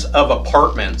complex of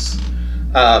apartments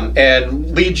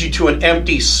and leads you to an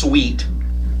empty suite.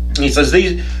 He says,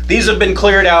 these have been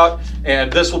cleared out, and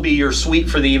this will be your suite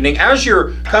for the evening. As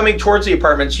you're coming towards the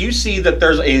apartments, you see that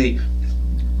there's a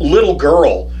little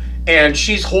girl, and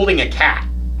she's holding a cat.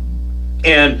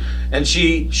 And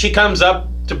she comes up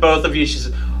to both of you. She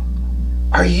says,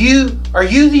 Are you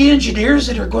the engineers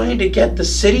that are going to get the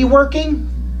city working?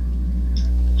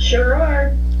 Sure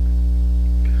are.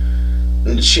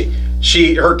 And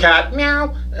her cat,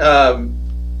 meow,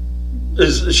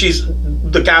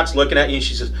 the cat's looking at you, and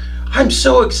she says, I'm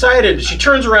so excited. She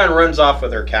turns around and runs off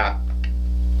with her cat.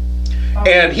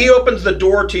 And he opens the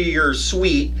door to your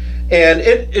suite, and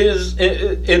it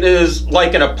is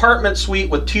like an apartment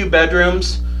suite with 2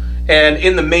 bedrooms. And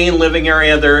in the main living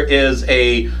area, there is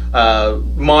a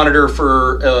monitor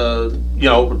for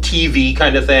TV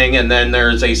kind of thing, and then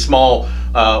there's a small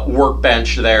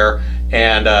workbench there,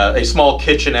 and a small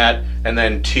kitchenette, and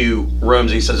then 2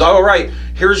 rooms. He says, all right,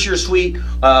 here's your suite.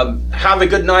 Have a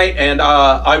good night, and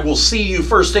I will see you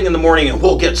first thing in the morning, and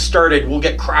we'll get started. We'll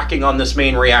get cracking on this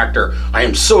main reactor. I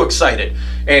am so excited.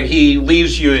 And he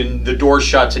leaves you, and the door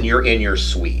shuts, and you're in your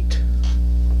suite.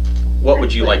 What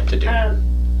would you like to do?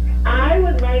 I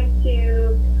would like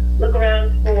to look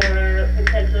around for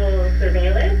potential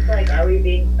surveillance. Like, are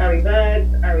we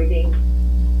bugged? Are we being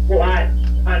watched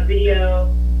on video?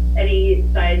 Any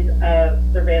signs of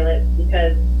surveillance?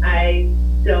 Because I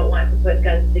don't want to put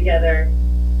guns together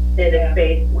in a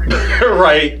space where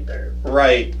right.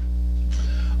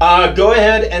 Go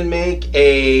ahead and make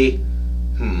a.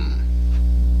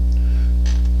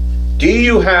 Do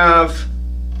you have?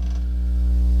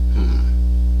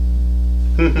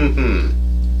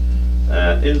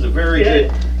 That is a very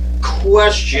good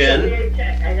question.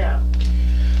 I know.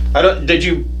 Did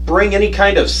you bring any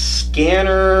kind of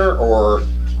scanner or?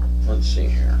 Let's see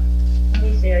here. Let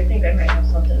me see. I think I might have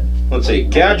something. Let's see.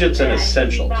 Gadgets and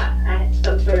essentials.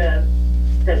 Some sort of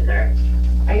sensor.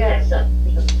 I got some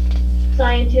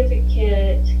scientific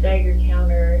kit, Geiger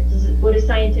counter. Would a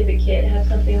scientific kit have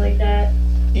something like that?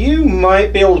 You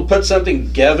might be able to put something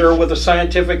together with a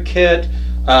scientific kit.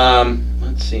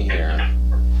 Let's see here.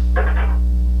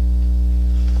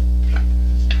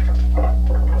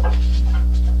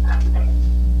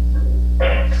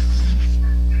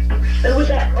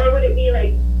 Would it be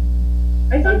like?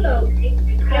 I thought so.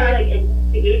 It's kind of like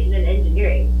investigation and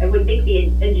engineering. I would think the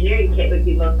engineering kit would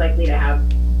be most likely to have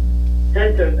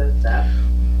sensors and stuff.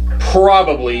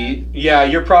 Probably, yeah,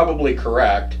 you're probably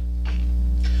correct.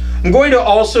 I'm going to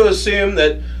also assume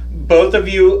that both of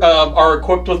you are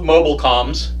equipped with mobile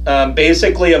comms.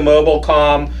 Basically, a mobile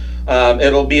comm.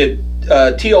 It'll be a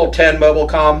TL10 mobile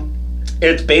comm.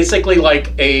 It's basically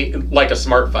like a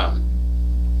smartphone.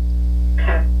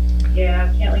 Okay.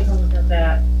 Yeah, can't leave home without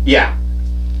that. Yeah.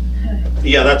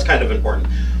 Yeah, that's kind of important.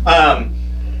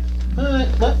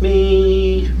 Let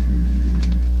me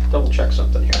double check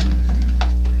something here.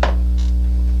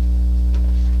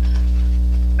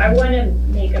 I want to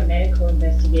make a medical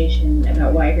investigation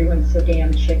about why everyone's so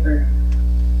damn chipper.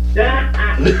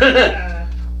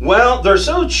 Well, they're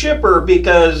so chipper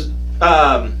because,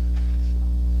 well,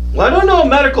 I don't know, a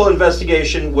medical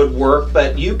investigation would work,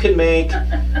 but you can make a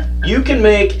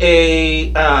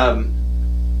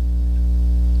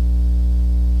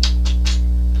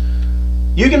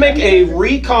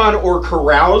recon or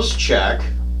carouse check,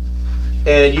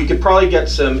 and you could probably get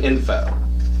some info.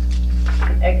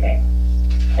 Okay.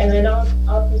 And then I'll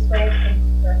persuade some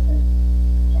person.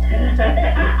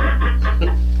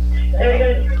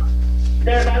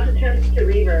 They're about to turn into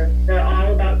reavers. They're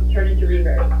all about to turn into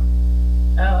reavers.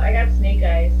 Oh, I got snake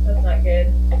eyes. That's not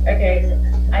good. Okay,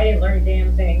 I didn't learn a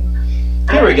damn thing.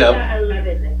 Here we go. I got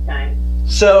 11 this time.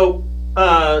 So,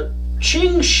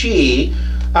 Ching Shi,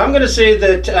 I'm going to say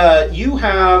that you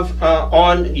have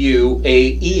on you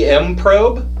a EM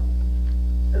probe.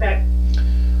 Okay.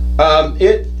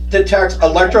 It detects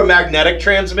electromagnetic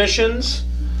transmissions.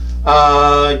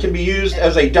 It can be used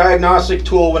as a diagnostic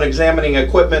tool when examining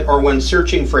equipment or when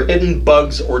searching for hidden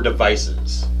bugs or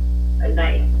devices.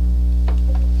 Nice.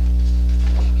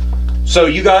 So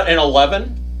you got an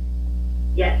 11?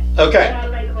 Yes. Okay.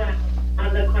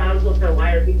 On the clouds, look for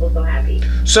why are people so happy?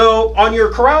 So on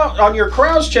your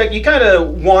carouse check, you kind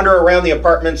of wander around the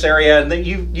apartments area, and then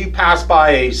you pass by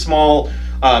a small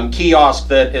kiosk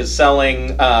that is selling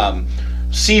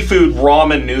seafood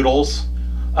ramen noodles,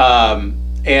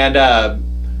 and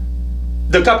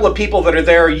the couple of people that are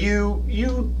there,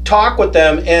 you talk with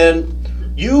them, and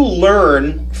you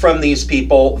learn from these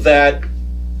people that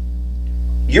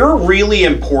you're really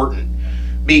important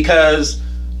because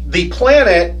the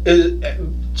planet is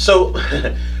so.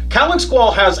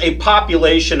 Calixcuel has a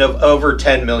population of over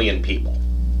 10 million people,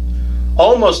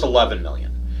 almost 11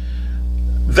 million,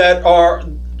 that are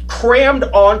crammed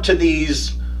onto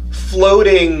these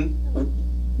floating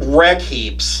wreck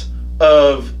heaps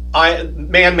of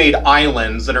man-made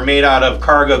islands that are made out of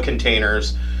cargo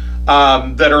containers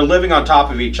that are living on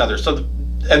top of each other. So,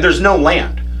 and there's no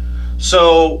land.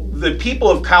 So the people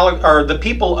of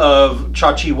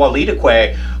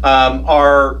Chachiwalitaque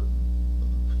are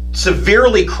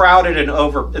severely crowded and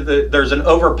there's an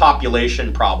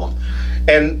overpopulation problem.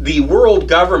 And the world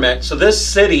government, so this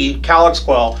city,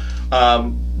 Calixcuel,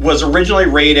 was originally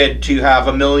rated to have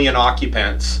 1 million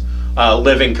occupants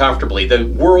living comfortably. The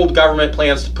world government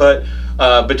plans to put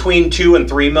between 2 and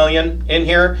 3 million in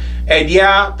here. And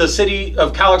yeah, the city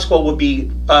of Calixcuel will be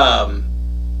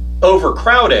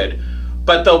overcrowded,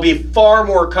 but they'll be far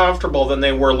more comfortable than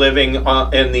they were living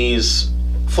in these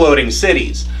floating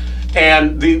cities.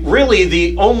 And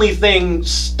the only thing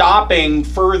stopping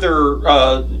further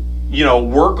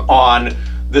work on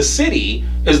the city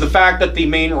is the fact that the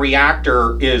main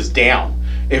reactor is down.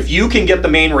 If you can get the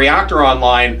main reactor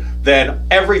online, then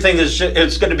everything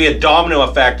it's going to be a domino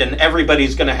effect, and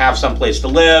everybody's going to have someplace to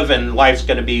live, and life's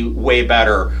going to be way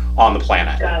better on the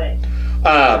planet. Got it.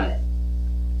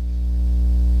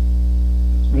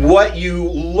 What you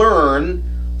learn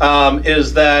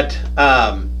is that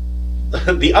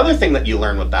the other thing that you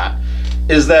learn with that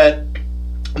is that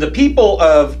the people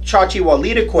of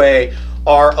Chachiwalitaque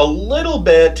are a little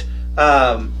bit,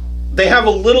 they have a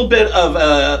little bit of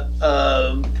a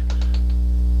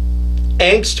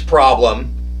angst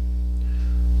problem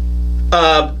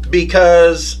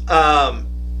because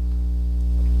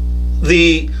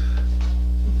the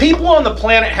people on the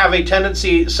planet have a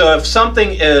tendency, so if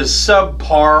something is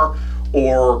subpar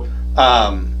or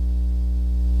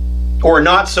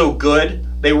not so good,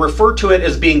 they refer to it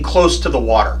as being close to the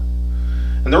water.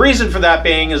 And the reason for that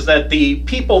being is that the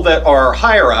people that are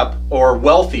higher up or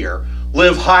wealthier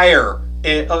live higher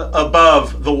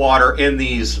above the water in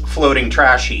these floating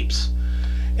trash heaps.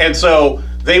 And so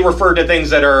they refer to things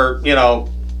that are,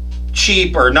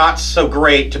 cheap or not so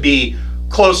great to be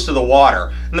close to the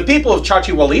water. And the people of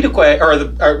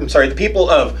Chachiwalitaque, the people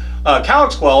of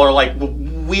Calixcuel are like,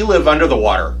 we live under the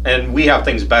water and we have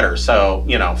things better. So,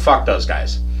 fuck those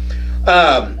guys.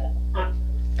 I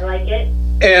like it.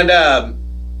 And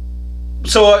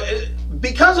so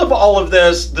because of all of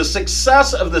this, the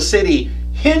success of the city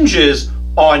hinges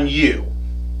on you.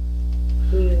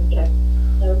 Okay.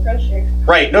 No pressure.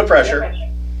 Right, no pressure.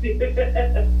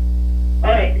 All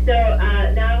right, so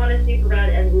now I want to snoop around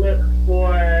and look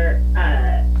for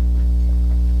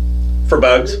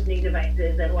bugs, listening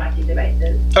devices and watching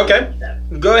devices. Okay.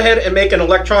 Go ahead and make an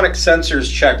electronic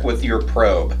sensors check with your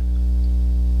probe.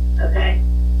 Okay.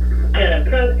 I'm gonna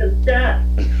probe some stuff.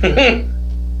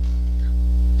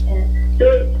 So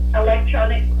it's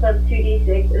electronics plus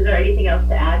 2d6. Is there anything else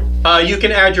to add? You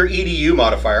can add your EDU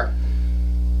modifier.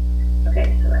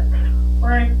 Okay, so that's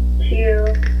 1, 2,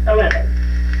 11.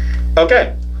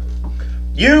 Okay.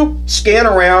 You scan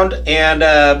around, and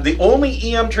the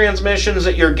only EM transmissions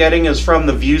that you're getting is from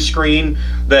the view screen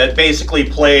that basically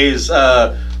plays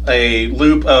a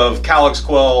loop of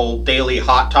Calixcuel daily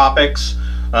hot topics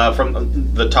from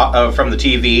the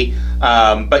TV.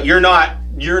 But you're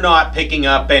not picking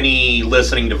up any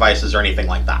listening devices or anything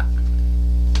like that.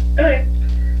 Okay.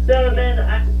 So then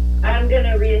I'm going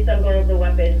to reassemble the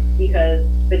weapons because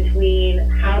between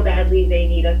how badly they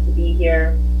need us to be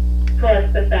here,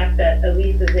 plus the fact that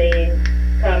Elisa Zane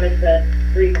promised us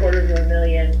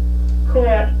 $750,000,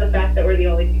 plus the fact that we're the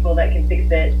only people that can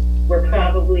fix it, we're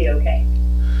probably okay.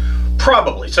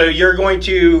 Probably. So you're going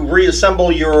to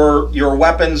reassemble your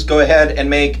weapons. Go ahead and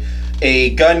make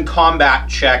a gun combat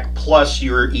check plus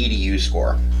your EDU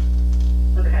score.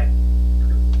 Okay.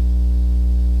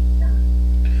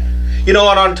 You know,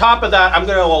 and on top of that, I'm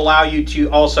going to allow you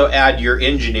to also add your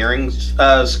engineering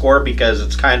score because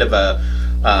it's kind of a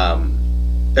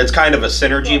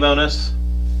synergy bonus.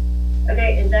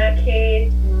 Okay, in that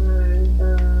case,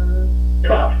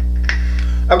 12.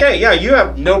 Okay, yeah, you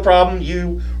have no problem.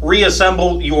 You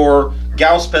reassemble your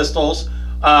Gauss pistols.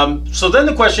 So then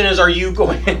the question is, are you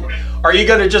going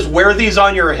to just wear these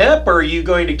on your hip, or are you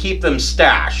going to keep them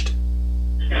stashed?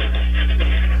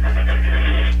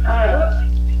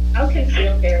 I'll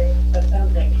conceal carry. That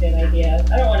sounds like a good idea.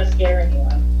 I don't want to scare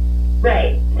anyone.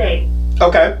 Right, same.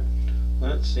 Okay.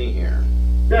 Let's see here.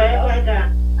 So I have like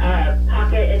a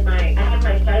pocket in I have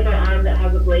my sidearm that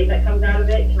has a blade that comes out of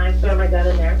it. Can I throw my gun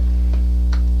in there?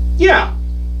 Yeah.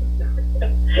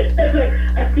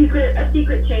 a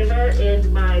secret chamber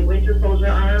in my Winter Soldier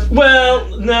arm.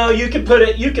 Well, no, you could put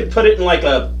it in like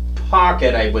a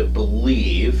pocket, I would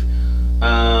believe.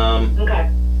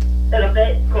 Okay. That'll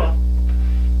fit? Cool.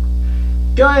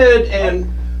 Go ahead and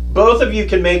both of you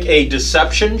can make a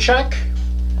deception check.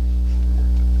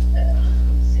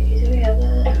 Let's see, do we have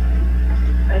that?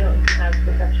 I don't have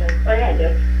perception. Oh yeah, I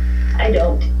do. I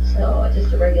don't, so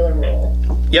just a regular roll.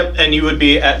 Yep, and you would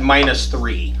be at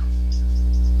 -3.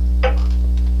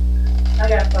 I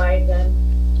got 5 then.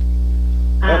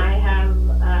 I have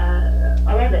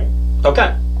 11.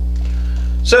 Okay.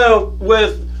 So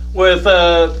with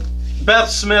Beth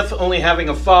Smith only having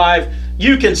a 5,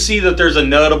 you can see that there's a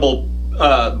notable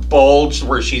bulge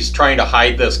where she's trying to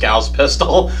hide this Gauss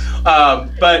pistol.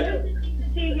 But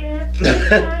See here?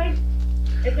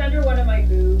 It's under one of my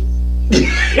boobs.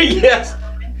 yes.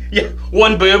 Yeah,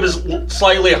 one boob is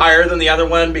slightly higher than the other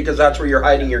one because that's where you're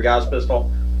hiding your Gauss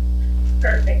pistol.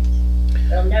 Perfect.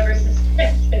 They'll never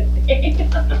suspect a thing.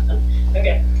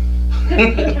 Okay.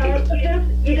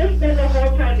 You just spend the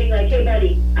whole time being like, hey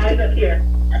buddy, eyes up here.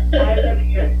 Eyes up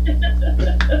here.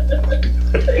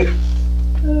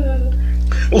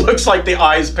 Looks like the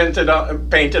eyes painted on a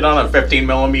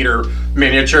 15mm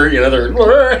miniature. You know, they're.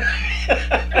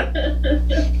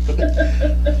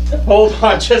 Hold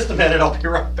on just a minute. I'll be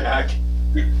right back.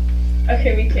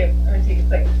 Okay, me too. I'm gonna take a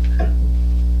second.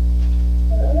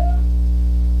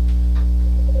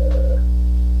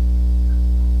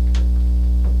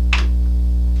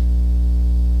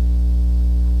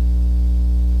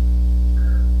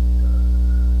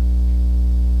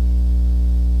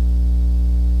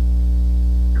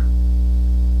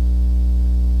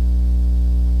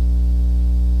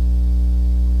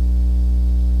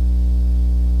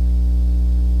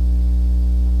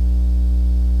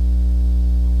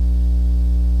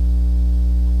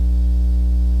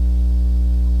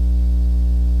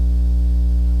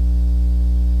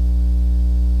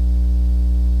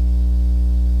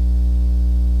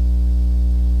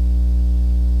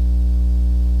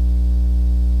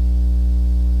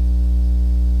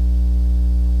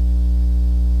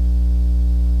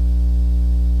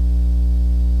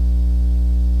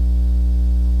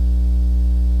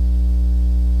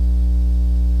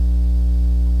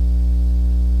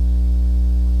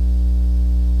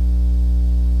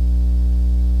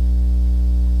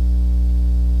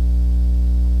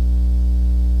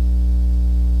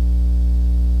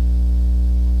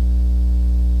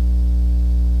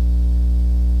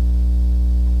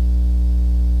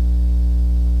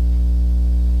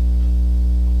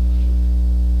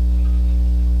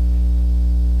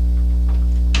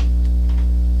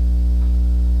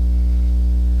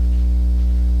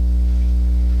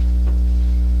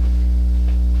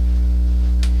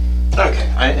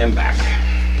 Okay, I am back.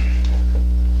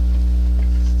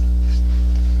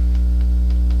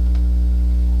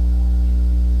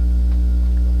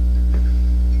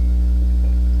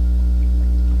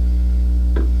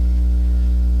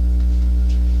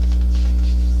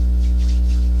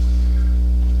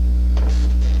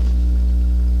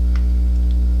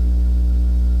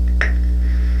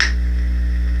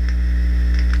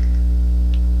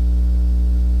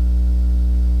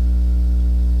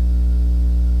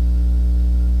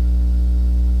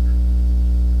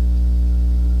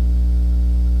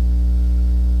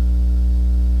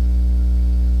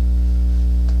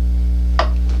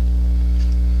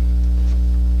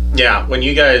 Yeah, when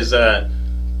you guys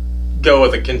go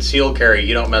with a concealed carry,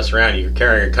 you don't mess around. You're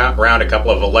carrying around a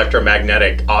couple of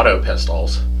electromagnetic auto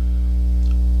pistols.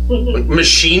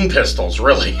 Machine pistols,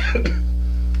 really. Alright,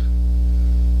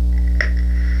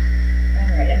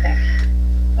 I'm back.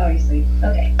 Obviously.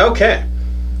 Okay. Okay.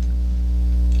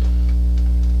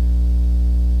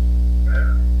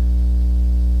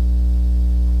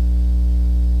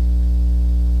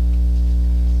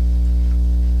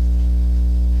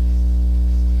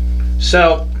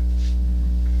 So,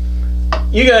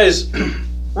 you guys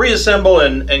reassemble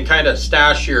and kind of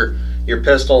stash your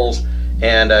pistols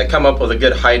and come up with a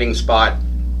good hiding spot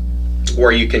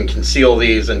where you can conceal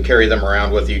these and carry them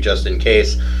around with you just in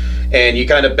case. And you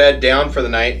kind of bed down for the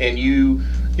night, and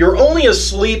you're only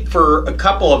asleep for a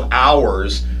couple of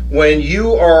hours when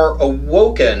you are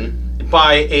awoken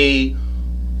by a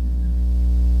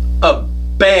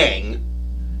bang,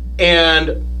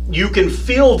 and you can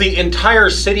feel the entire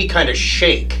city kind of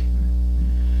shake.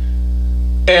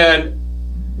 And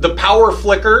the power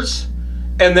flickers,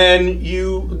 and then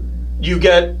you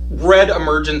get red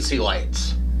emergency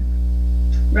lights.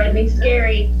 Red means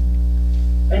scary.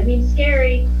 Red means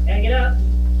scary. Gotta get up.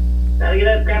 Gotta get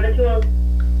up, grab the tools.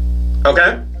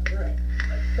 Okay. Alright.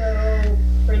 Let's go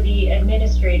for the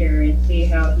administrator and see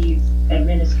how he's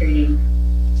administrating.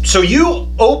 So you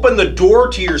open the door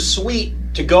to your suite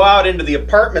to go out into the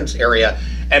apartments area,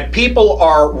 and people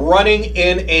are running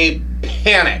in a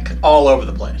panic all over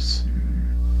the place.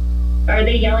 Are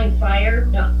they yelling fire?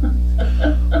 No.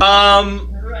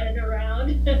 Running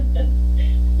around.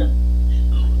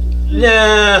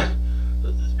 Nah.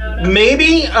 No.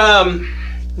 Maybe.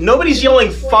 Nobody's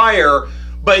yelling fire,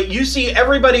 but you see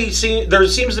everybody. There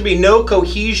seems to be no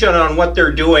cohesion on what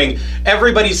they're doing.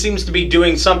 Everybody seems to be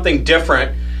doing something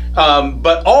different.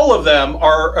 But all of them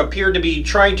appear to be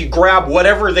trying to grab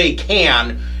whatever they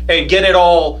can and get it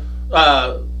all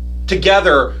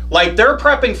together, like they're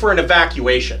prepping for an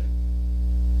evacuation.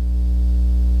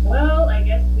 Well, I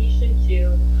guess we should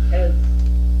too, because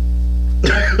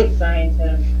that's a good sign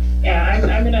to. Yeah,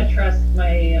 I'm gonna trust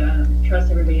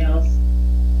everybody else,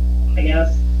 I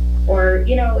guess. Or,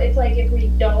 it's like if we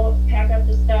don't pack up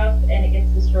the stuff and it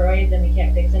gets destroyed, then we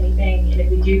can't fix anything. And if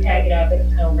we do pack it up and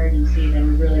it's no emergency,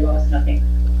 then we really lost nothing.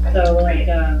 So,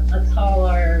 let's haul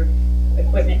our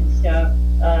equipment and stuff.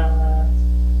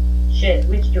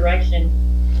 Which direction?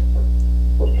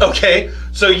 Okay,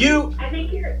 so I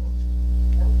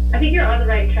think you're on the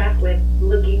right track with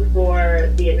looking for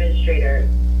the administrator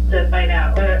to find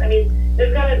out.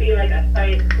 There's got to be like a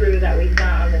science crew that we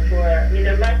saw on the tour.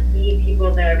 There must be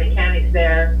people there, mechanics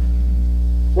there,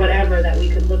 whatever that we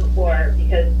could look for,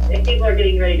 because if people are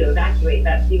getting ready to evacuate,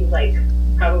 that seems like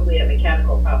probably a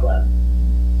mechanical problem.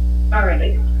 All right.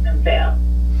 And fail.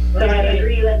 So I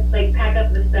agree, let's pack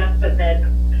up the stuff, but then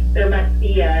there must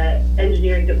be a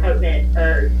engineering department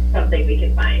or something we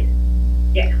can find.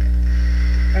 Yeah.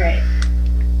 All right.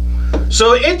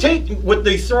 So with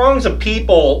the throngs of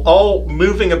people all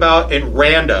moving about in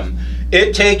random,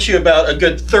 it takes you about a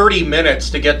good 30 minutes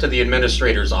to get to the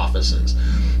administrator's offices.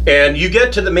 And you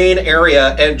get to the main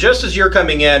area, and just as you're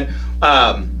coming in,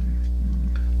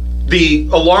 the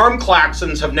alarm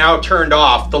klaxons have now turned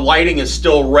off. The lighting is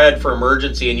still red for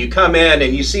emergency, and you come in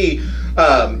and you see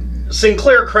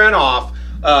Sinclair Krenoff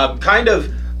kind of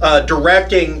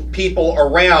directing people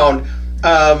around.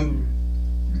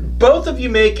 Both of you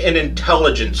make an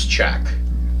intelligence check.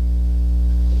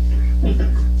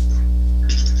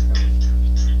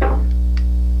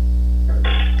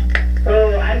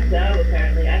 Oh, I'm dumb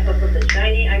apparently. I thought something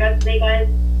shiny. I got snake eyes.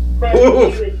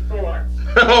 Oof. You is 4.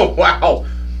 Oh wow.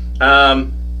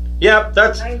 Yep,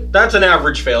 that's an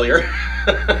average failure.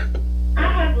 I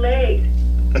have legs.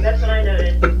 That's what I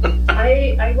noticed.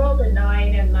 I rolled a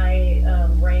 9 and my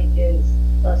rank is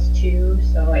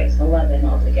 +2, so it's 11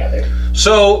 altogether.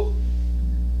 So,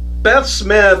 Beth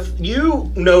Smith,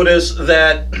 you notice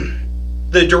that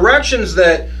the directions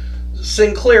that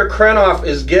Sinclair Krenoff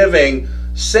is giving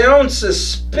sound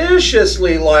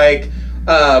suspiciously like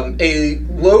a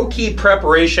low-key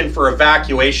preparation for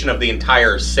evacuation of the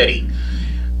entire city.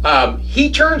 He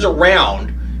turns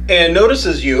around and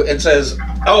notices you and says,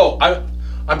 "Oh,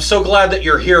 I'm so glad that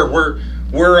you're here. We're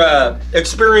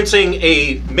experiencing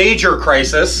a major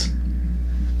crisis.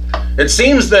 It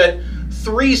seems that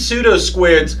 3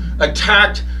 pseudo-squids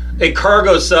attacked a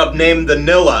cargo sub named the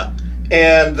Nilla.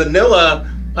 And the Nilla,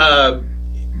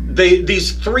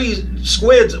 these 3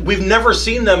 squids, we've never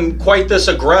seen them quite this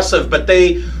aggressive, but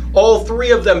all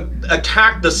 3 of them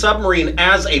attacked the submarine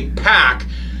as a pack,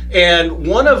 and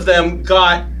one of them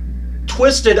got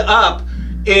twisted up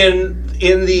in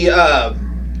the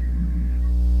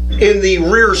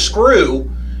rear screw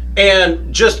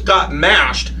and just got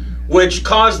mashed, which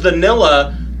caused the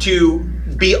Nilla to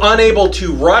be unable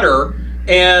to rudder,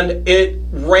 and it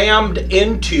rammed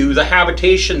into the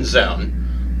habitation zone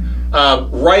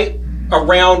right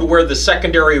around where the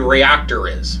secondary reactor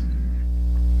is.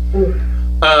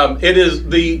 It is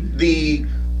the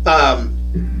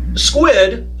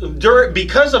squid,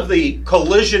 because of the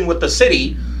collision with the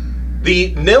city,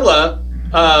 the Nilla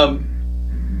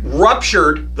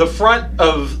ruptured the front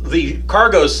of the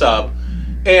cargo sub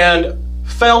and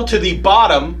fell to the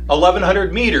bottom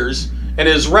 1,100 meters and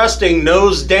is resting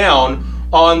nose down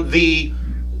on the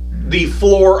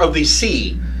floor of the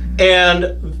sea.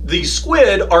 And the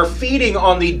squid are feeding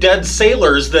on the dead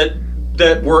sailors that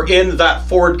were in that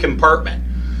forward compartment.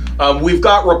 We've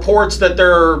got reports that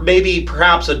there are maybe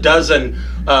perhaps a dozen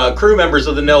crew members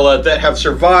of the Nilla that have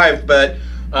survived, but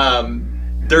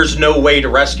there's no way to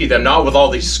rescue them, not with all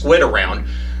these squid around.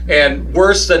 And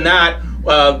worse than that,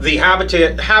 the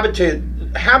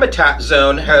habitat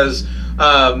zone has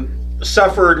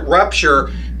suffered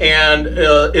rupture and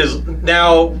is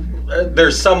now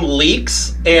there's some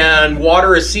leaks and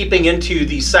water is seeping into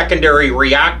the secondary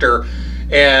reactor,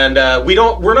 and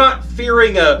we're not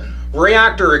fearing a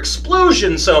reactor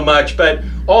explosion so much, but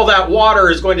all that water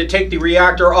is going to take the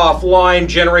reactor offline,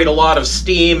 generate a lot of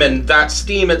steam, and that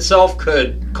steam itself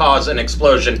could cause an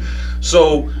explosion.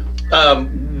 So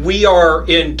we are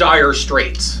in dire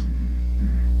straits.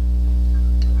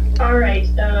 All right.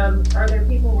 Are there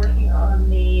people working on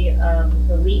the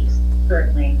leaks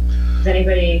currently? Is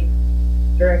anybody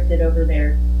directed over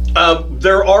there?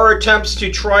 There are attempts to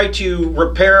try to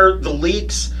repair the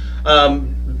leaks.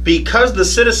 Because the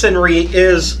citizenry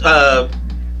is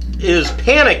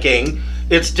panicking,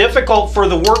 it's difficult for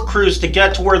the work crews to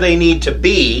get to where they need to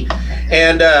be.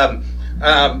 And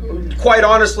quite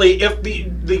honestly, if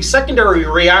the secondary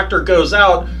reactor goes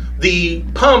out, the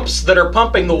pumps that are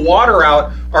pumping the water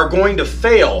out are going to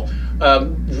fail.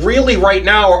 Really, right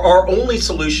now, our only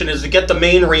solution is to get the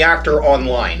main reactor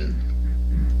online.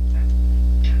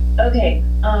 Okay.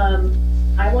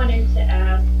 I wanted to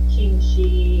ask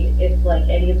Qingxi if like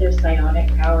any of their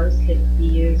psionic powers could be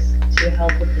used to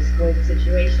help with the squid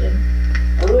situation.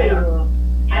 Ooh. I don't know.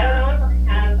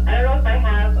 I don't know if I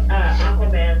have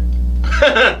Aquaman.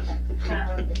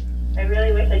 I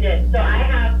really wish I did. So I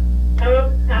have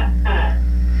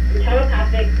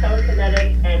telepathic,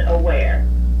 telekinetic, and aware.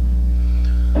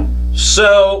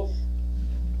 So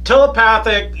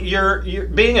telepathic, you're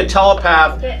being a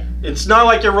telepath. It's not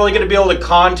like you're really going to be able to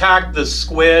contact the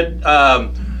squid.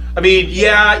 I mean,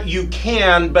 yeah, you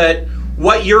can, but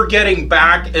what you're getting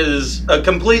back is a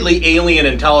completely alien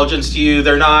intelligence to you.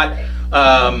 They're not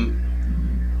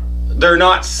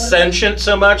sentient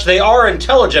so much. They are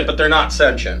intelligent, but they're not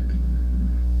sentient.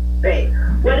 Great.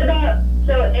 What about,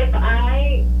 so if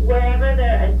wherever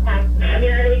they're attacking, I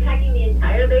mean, are they attacking the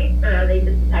entire base, or are they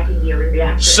just attacking the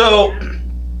reactor? So,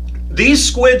 these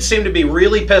squids seem to be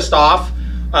really pissed off.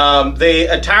 They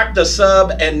attacked the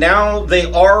sub, and now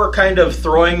they are kind of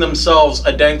throwing themselves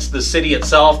against the city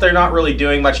itself. They're not really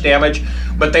doing much damage,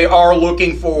 but they are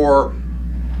looking for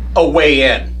a way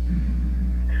in.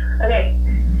 Okay,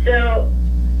 so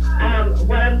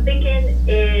what I'm thinking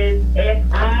is if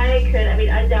I could, I mean,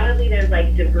 undoubtedly there's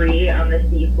like debris on the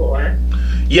seafloor.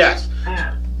 Yes.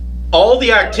 All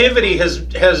the activity has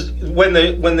when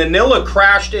the Nilla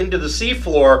crashed into the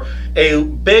seafloor, a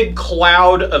big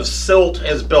cloud of silt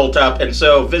has built up, and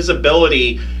so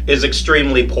visibility is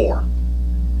extremely poor.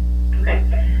 Okay.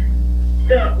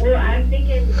 So, well, I'm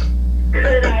thinking,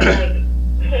 could I like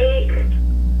take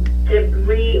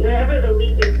debris wherever the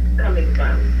leak is coming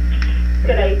from?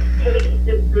 Could I take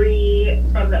debris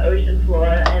from the ocean floor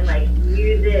and like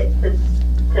use it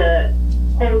to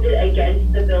hold it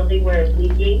against the building where it's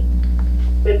leaking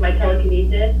with my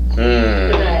telekinesis, so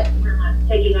that we're not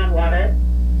taking on water?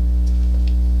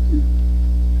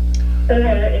 Or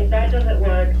if that doesn't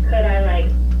work, could I like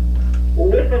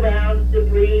whip around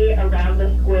debris around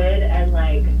the squid and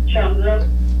like chum them?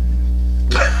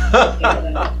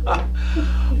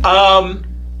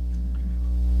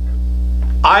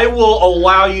 I will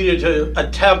allow you to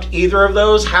attempt either of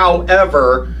those.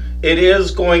 However, it is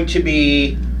going to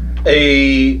be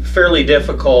a fairly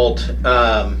difficult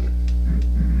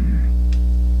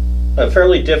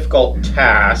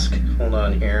task. Hold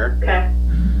on here. Okay.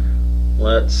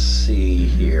 Let's see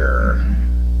here.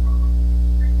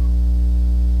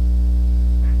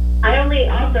 I mean,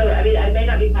 I may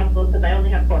not be possible because I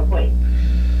only have 4 points.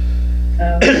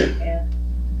 Yeah.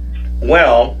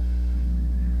 Well,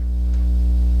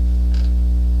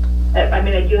 I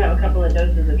mean, I do have a couple of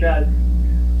doses of drugs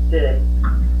to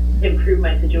improve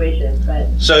my situation, but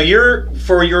so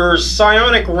for your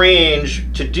psionic range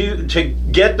to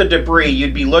get the debris,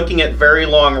 you'd be looking at very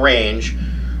long range,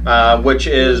 which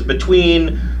is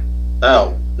between.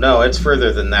 Oh no, it's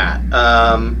further than that.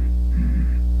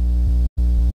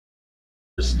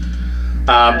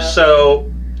 So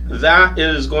that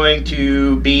is going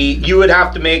to be. You would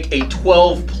have to make a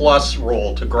 12+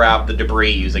 roll to grab the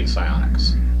debris using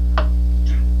psionics.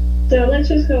 So let's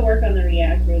just go work on the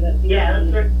reactor. yeah,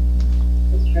 let's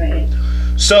try it.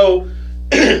 So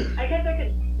I guess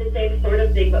I could the same sort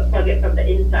of thing, but plug it from the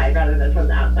inside rather than from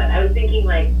the outside. I was thinking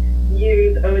like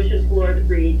use ocean floor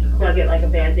debris to plug it like a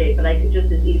Band-Aid, but I could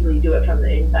just as easily do it from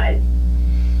the inside.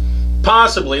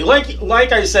 Possibly.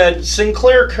 Like I said,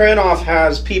 Sinclair Krenoff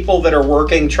has people that are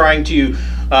working trying to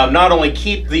not only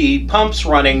keep the pumps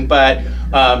running, but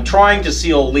trying to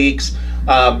seal leaks.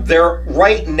 They're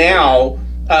right now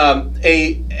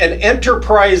an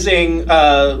enterprising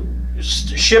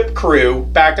ship crew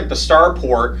back at the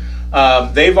starport.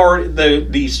 They've already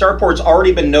the starport's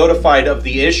already been notified of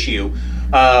the issue.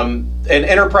 An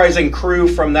enterprising crew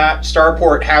from that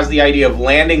starport has the idea of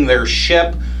landing their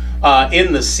ship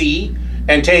in the sea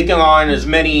and taking on as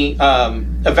many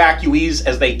evacuees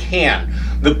as they can.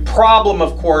 The problem,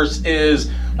 of course,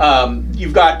 is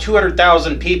you've got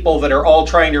 200,000 people that are all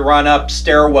trying to run up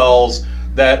stairwells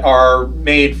that are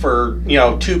made for, you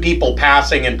know, 2 people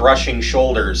passing and brushing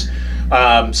shoulders.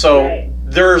 So Right.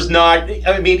 there's not,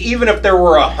 I mean, even if there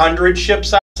were 100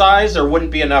 ships that size, there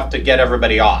wouldn't be enough to get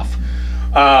everybody off.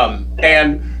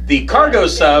 And the cargo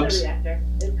subs, Reactor.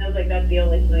 It sounds like that's the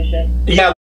only solution.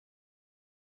 yeah,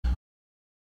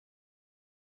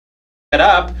 set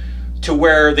up to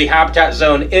where the habitat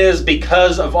zone is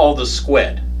because of all the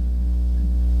squid.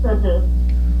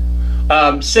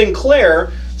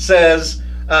 Sinclair says,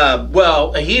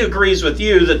 well, he agrees with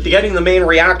you that getting the main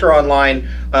reactor online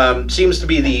seems to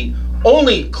be the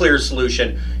only clear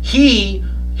solution. He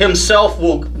himself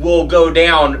will go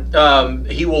down.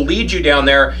 He will lead you down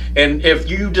there, and if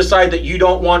you decide that you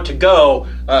don't want to go,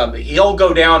 he'll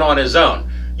go down on his own.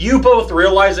 You both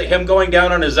realize that him going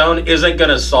down on his own isn't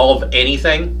going to solve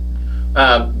anything,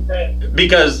 Right.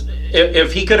 because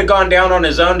if he could have gone down on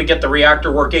his own to get the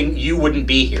reactor working, you wouldn't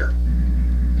be here.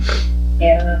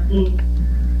 Yeah.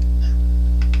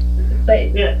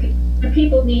 But Yeah. the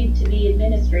people need to be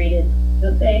administrated,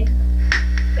 don't they?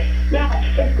 Yeah,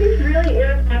 it seems really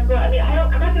irresponsible. I mean,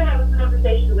 I'm not going to have a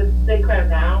conversation with Sinclair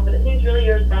now, but it seems really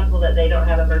irresponsible that they don't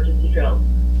have emergency drills.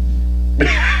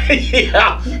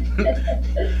 Yeah.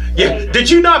 Yeah. Did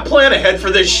you not plan ahead for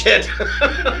this shit?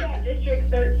 Yeah, District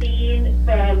 13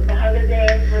 from the Hunger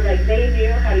Games, where like they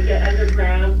knew how to get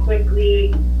underground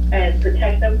quickly and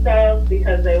protect themselves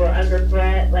because they were under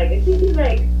threat. Like, it seems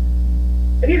like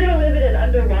if you're going to live in an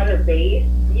underwater base,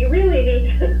 you really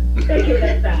need to figure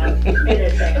this out in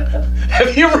advance.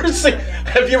 Have you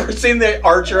ever seen the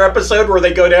Archer episode where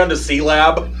they go down to Sea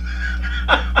Lab?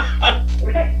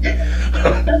 Right?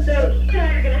 So he and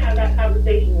I are going to have that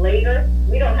conversation later.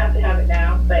 We don't have to have it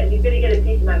now, but he's going to get a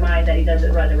piece of my mind that he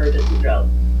doesn't run emergency drills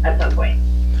at some point.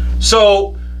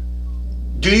 So,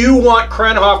 do you want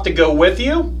Krenoff to go with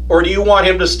you, or do you want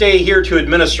him to stay here to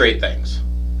administrate things?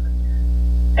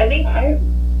 I think oh,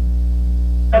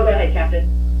 go ahead, Captain.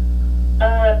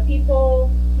 The people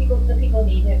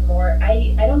need it more.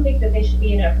 I don't think that they should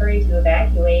be in a hurry to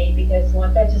evacuate, because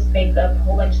won't that just make up a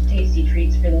whole bunch of tasty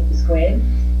treats for the squid?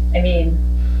 I mean,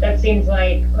 that seems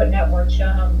like putting out more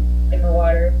chum in the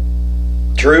water.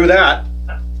 True that.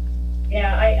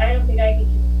 Yeah, I don't think I could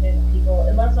convince people,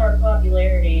 unless our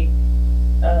popularity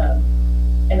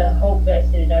and the hope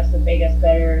vested in us would make us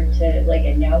better to like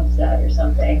announce that or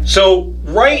something. So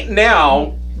right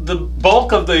now, the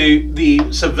bulk of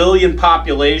the civilian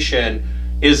population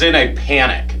is in a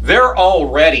panic. They're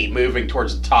already moving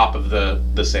towards the top of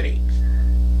the city.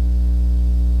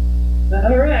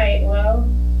 All right, well,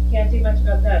 can't do much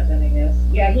about that then, I guess.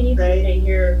 Yeah, he needs to stay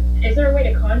here. Is there a way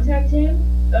to contact him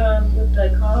with the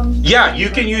comms? Yeah, you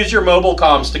can use your mobile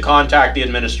comms to contact the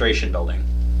administration building.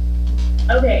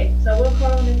 Okay, so we'll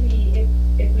call him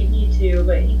if we need to,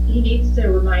 but he needs to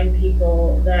remind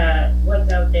people that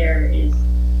what's out there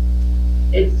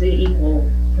it's an equal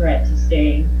threat to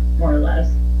staying, more or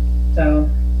less. So.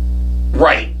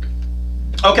 Right.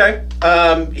 Okay.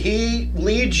 He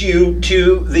leads you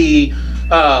to the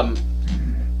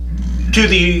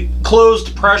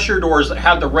closed pressure doors that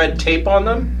had the red tape on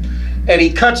them, and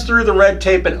he cuts through the red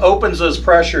tape and opens those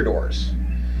pressure doors.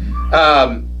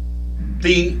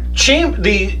 The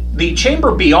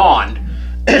chamber beyond,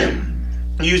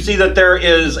 you see that there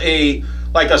is a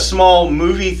small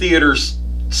movie theater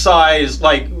size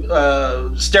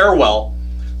stairwell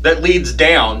that leads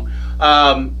down,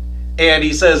 and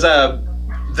he says,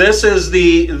 this is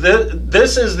the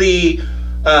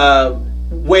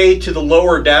way to the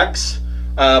lower decks.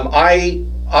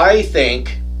 I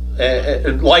think,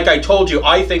 like I told you,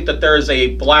 I think that there is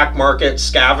a black market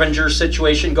scavenger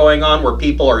situation going on where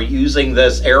people are using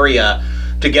this area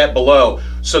to get below.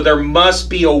 So there must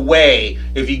be a way,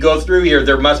 if you go through here,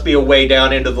 there must be a way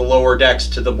down into the lower decks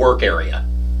to the work area.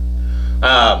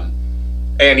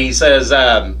 And he says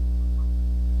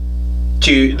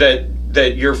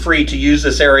that you're free to use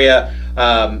this area.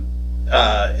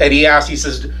 And he asks, he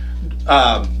says,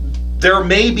 there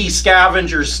may be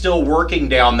scavengers still working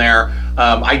down there.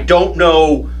 I don't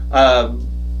know,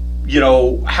 you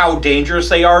know, how dangerous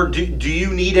they are. Do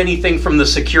you need anything from the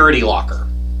security locker?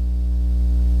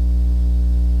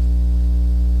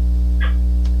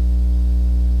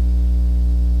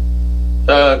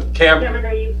 Cam? Cameron,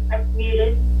 are you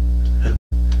muted?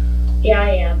 Yeah, I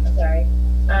am. I'm sorry.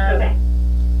 Okay.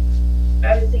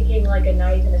 I was thinking like a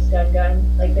knife and a stun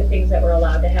gun, like the things that we're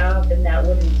allowed to have, and that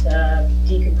wouldn't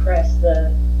decompress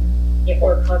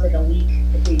or cause like a leak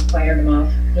if we fired them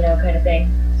off, you know, kind of thing.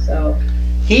 So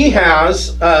he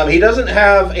has. He doesn't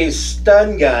have a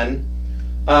stun gun.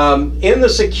 In the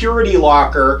security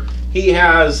locker, he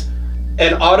has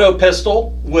an auto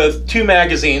pistol with 2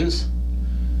 magazines,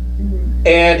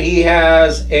 and he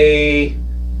has a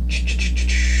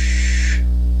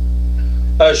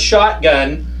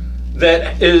shotgun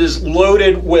that is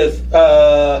loaded with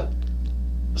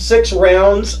 6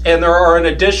 rounds, and there are an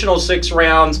additional 6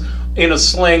 rounds in a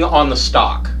sling on the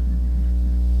stock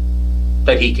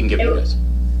that he can give you guys.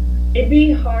 It'd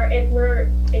be hard if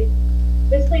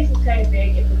this place is kind of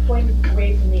big. If we're pointed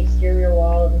away from the exterior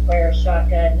wall and we fire a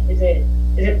shotgun, is it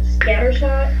scatter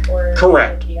shot or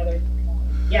correct? The other,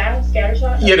 yeah, scatter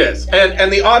shot. It is,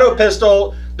 and the auto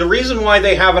pistol. The reason why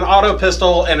they have an auto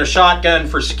pistol and a shotgun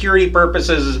for security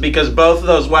purposes is because both of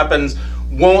those weapons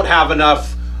won't have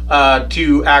enough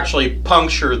to actually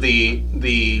puncture the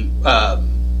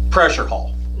pressure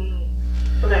hull.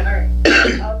 Okay, all right.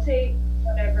 I'll take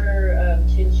whatever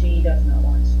Chin-Chi does not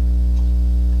want.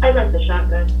 I love the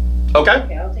shotgun. Okay.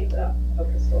 Okay, I'll take the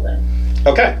pistol then.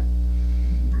 Okay.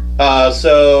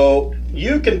 So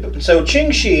you can. So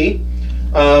Ching-Chi,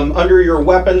 under your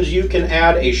weapons, you can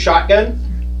add a shotgun.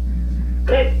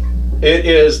 Good. It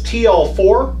is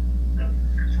TL4.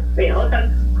 Wait, hold on.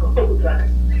 Hold on.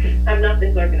 I'm not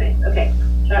this organized. Okay.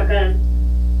 Shotgun.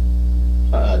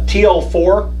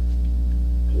 TL4.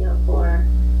 TL4.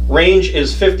 Range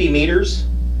is 50 meters.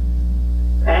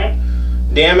 Okay.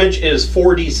 Damage is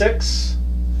 4d6.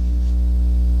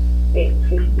 Wait,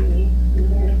 50.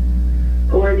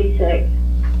 46.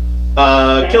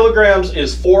 Okay. Kilograms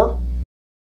is 4.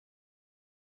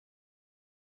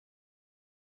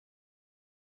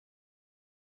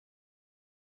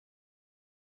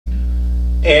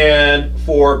 And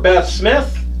for Beth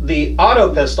Smith, the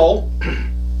auto pistol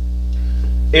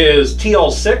is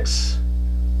TL6.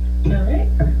 All right.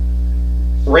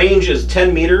 Range is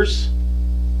 10 meters.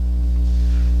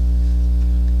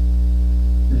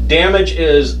 Damage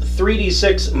is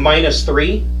 3d6 minus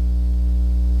 3.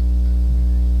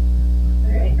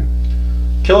 All right.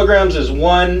 Kilograms is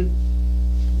 1.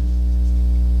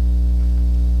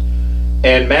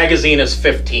 And magazine is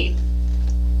 15.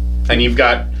 And you've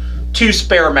got 2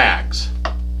 spare mags.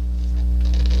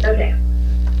 Okay.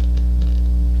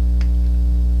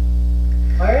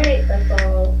 All right, that's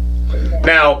all.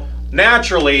 Now,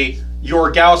 naturally,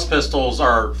 your Gauss pistols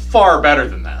are far better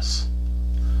than this.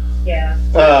 Yeah.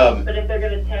 But if they're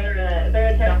gonna tear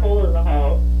a hole in the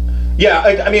hull. Yeah,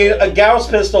 I mean, a Gauss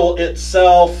pistol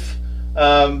itself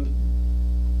does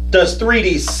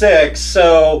 3d6,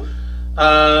 so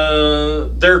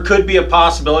there could be a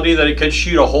possibility that it could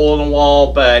shoot a hole in the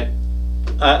wall, but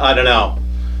I don't know.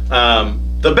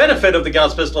 The benefit of the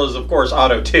Gauss pistol is, of course,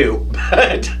 auto 2,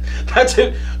 but that's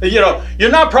it. You know, you're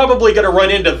not probably going to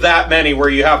run into that many where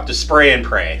you have to spray and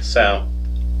pray. So.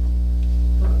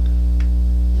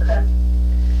 Okay.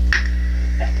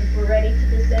 I think we're ready to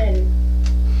descend.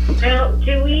 Now,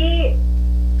 do we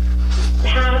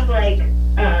have like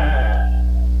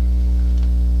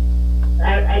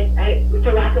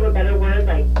for lack of a better word,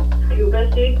 like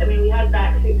scuba suits? I mean, we have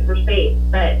back suits for space,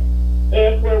 but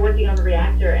if we're working on the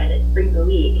reactor and it brings a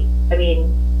leak, I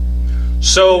mean,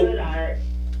 So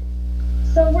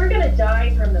we're gonna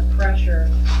die from the pressure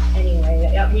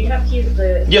anyway. I mean, you'd have to use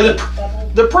the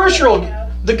the pressure will.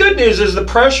 The good news is the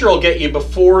pressure will get you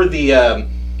before the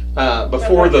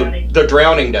the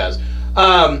drowning does.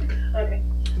 okay.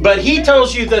 But he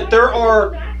tells you that there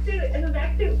are. If the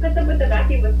vac suit puts up with the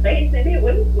vacuum of space, maybe it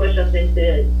wouldn't smush us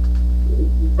into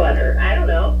butter. I don't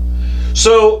know.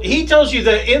 So he tells you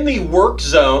that in the work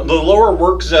zone, the lower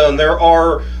work zone, there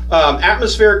are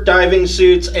atmospheric diving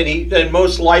suits, and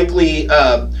most likely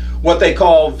what they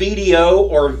call VDO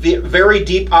or very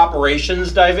deep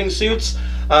operations diving suits.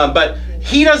 But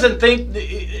he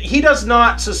does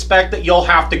not suspect that you'll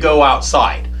have to go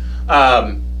outside.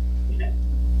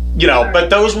 You know, but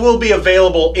those will be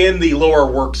available in the lower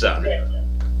work zone.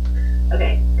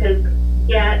 Okay, because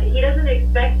yeah, he doesn't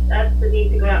expect us to need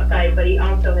to go outside, but he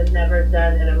also has never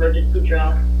done an emergency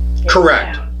drill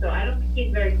Correct. Down, so I don't think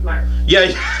he's very smart.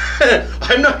 Yeah,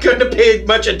 I'm not going to pay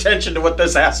much attention to what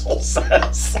this asshole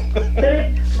says.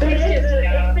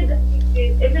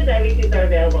 If the diving suits are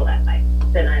available that night,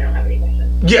 then I don't have any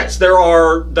questions. Yes, there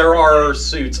are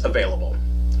suits available.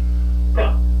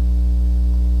 Cool.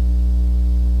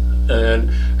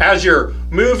 And as you're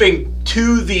moving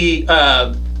to the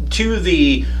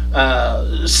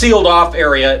sealed off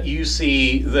area, you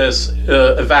see this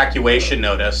evacuation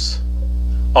notice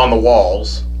on the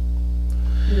walls.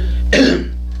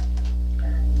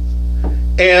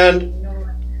 And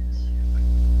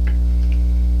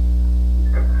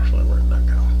where did that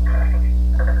go?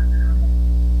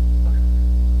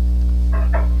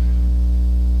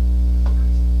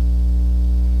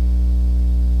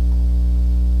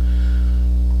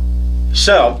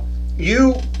 So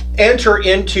you enter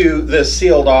into this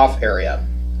sealed off area,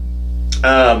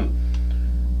 and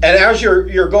as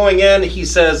you're going in, he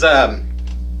says,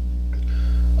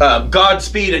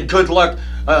 Godspeed and good luck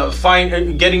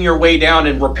getting your way down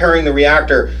and repairing the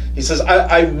reactor. He says,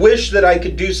 I wish that I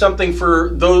could do something for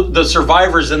the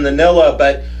survivors in the Nilla,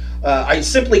 but I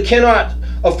simply cannot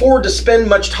afford to spend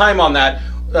much time on that.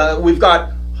 We've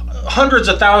got hundreds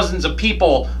of thousands of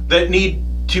people that need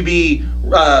to be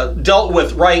dealt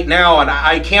with right now, and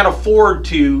I can't afford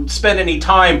to spend any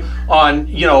time on,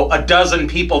 you know, a dozen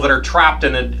people that are trapped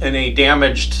in a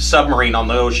damaged submarine on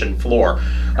the ocean floor.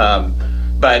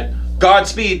 But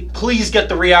Godspeed, please get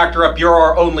the reactor up. You're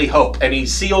our only hope. And he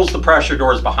seals the pressure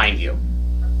doors behind you.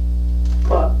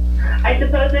 Cool. I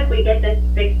suppose if we get this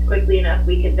fixed quickly enough,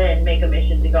 we could then make a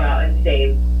mission to go out and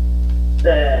save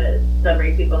the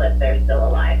submarine people if they're still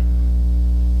alive.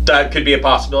 That could be a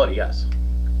possibility, yes.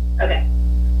 Okay.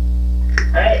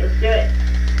 All right, let's do it.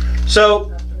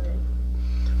 So,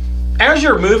 as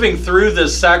you're moving through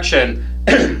this section,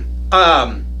 it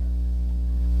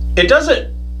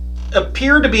doesn't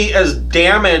appear to be as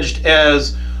damaged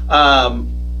as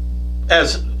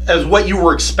what you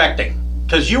were expecting,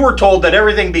 because you were told that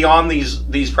everything beyond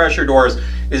these pressure doors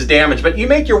is damaged. But you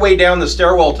make your way down the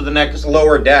stairwell to the next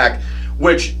lower deck,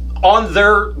 which on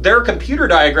their computer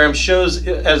diagram shows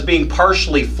as being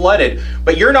partially flooded,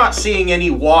 but you're not seeing any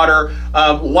water.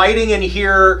 Lighting in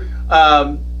here,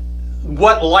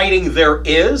 what lighting there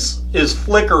is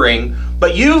flickering,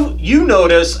 but you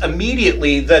notice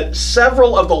immediately that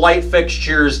several of the light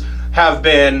fixtures have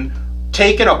been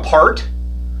taken apart.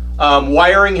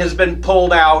 Wiring has been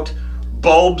pulled out,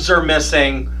 bulbs are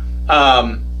missing.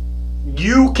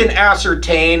 You can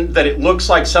ascertain that it looks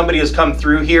like somebody has come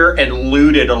through here and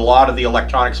looted a lot of the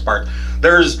electronics parts.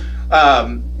 There's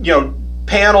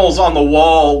panels on the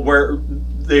wall where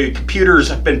the computers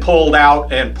have been pulled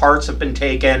out and parts have been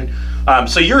taken.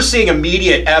 So you're seeing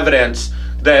immediate evidence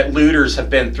that looters have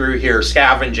been through here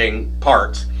scavenging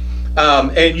parts.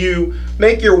 And you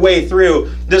make your way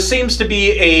through. This seems to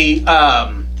be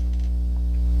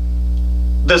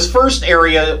this first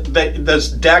area, this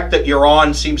deck that you're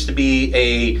on seems to be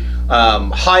a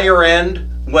higher end.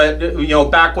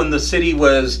 Back when the city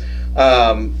was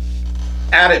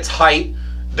at its height,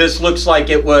 this looks like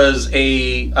it was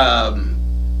a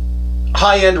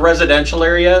high-end residential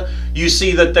area. You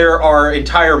see that there are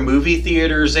entire movie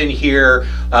theaters in here,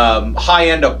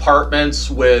 high-end apartments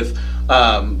with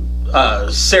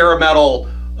Cerametal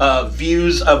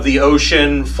views of the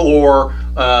ocean floor,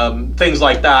 things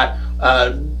like that.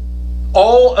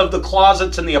 All of the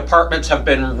closets in the apartments have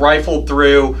been rifled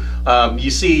through. You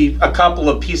see a couple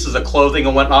of pieces of clothing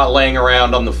and whatnot laying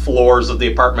around on the floors of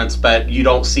the apartments, but you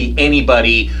don't see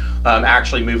anybody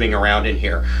actually moving around in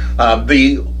here.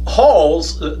 The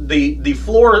halls, the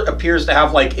floor appears to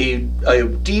have like a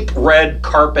deep red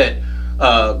carpet,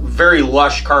 very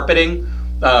lush carpeting,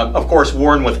 of course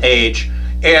worn with age,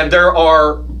 and there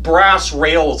are brass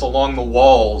rails along the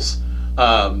walls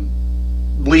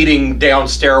leading down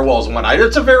stairwells and whatnot.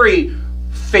 It's a very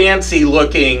fancy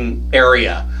looking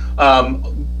area.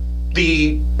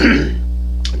 The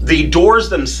doors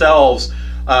themselves,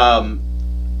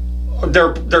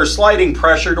 they're sliding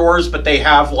pressure doors, but they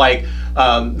have like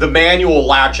the manual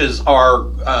latches are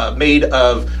made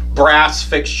of brass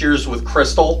fixtures with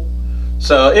crystal.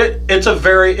 So it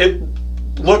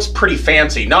looks pretty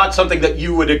fancy. Not something that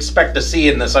you would expect to see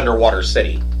in this underwater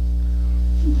city.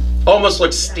 Almost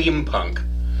looks steampunk.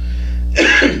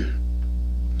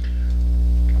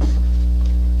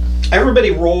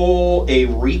 Everybody roll a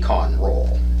recon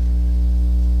roll.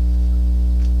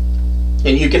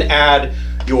 And you can add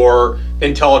your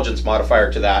intelligence modifier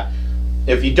to that.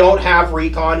 If you don't have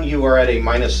recon, you are at a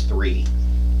 -3.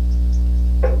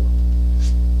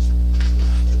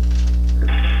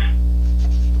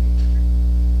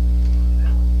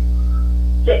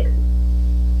 Six.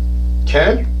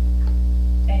 Okay.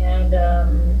 And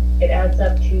it adds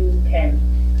up to 10.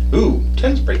 Ooh,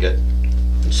 10's pretty good.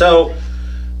 So,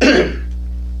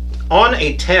 on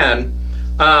a 10,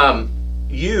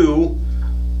 you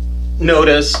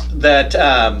notice that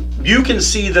you can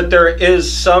see that there is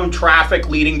some traffic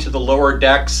leading to the lower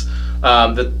decks,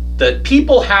 that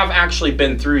people have actually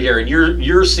been through here, and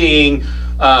you're seeing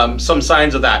some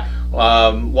signs of that,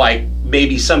 like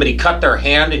maybe somebody cut their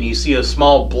hand and you see a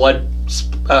small blood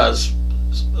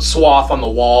swath on the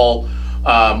wall,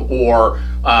 or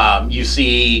you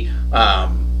see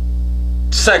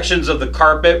sections of the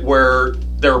carpet where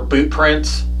there are boot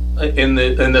prints in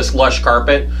this lush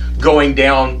carpet going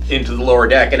down into the lower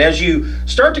deck. And as you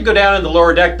start to go down in the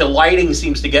lower deck, the lighting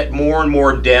seems to get more and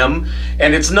more dim,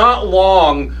 and it's not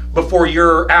long before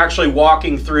you're actually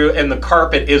walking through and the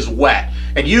carpet is wet,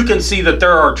 and you can see that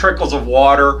there are trickles of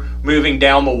water moving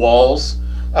down the walls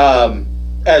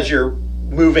as you're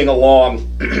moving along.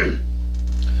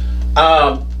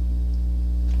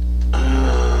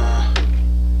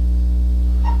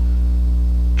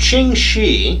 Ching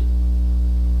Shi,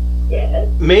 Yes.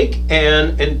 make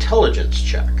an intelligence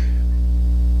check.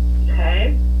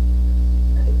 Okay.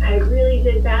 I really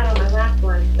did bad on my last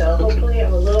one, so hopefully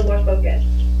I'm a little more focused.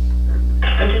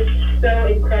 I'm just so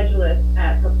incredulous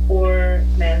at the poor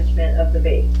management of the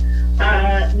base.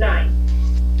 9.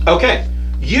 Okay,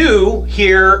 you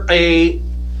hear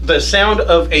the sound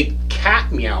of a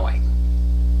cat meowing.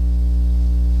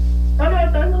 Oh no,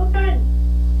 it's our little friend.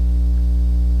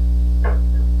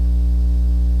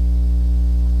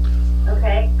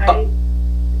 Okay, I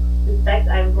suspect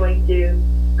I'm going to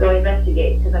go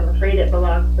investigate because I'm afraid it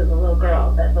belongs to the little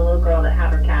girl that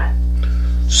had her cat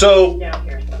So down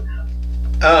here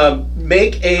somehow.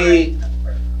 make a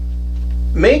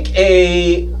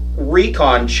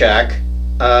recon check,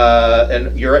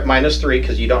 and you're at -3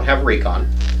 because you don't have recon,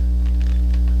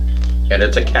 and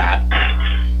it's a cat.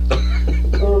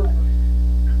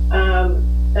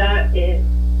 That is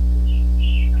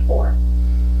 4.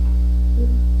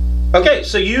 Okay,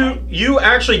 so you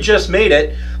actually just made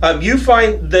it. You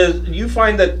find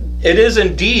that it is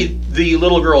indeed the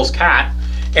little girl's cat,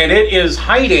 and it is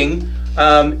hiding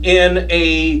in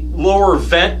a lower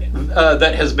vent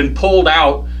that has been pulled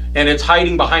out, and it's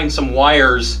hiding behind some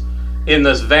wires in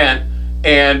this vent,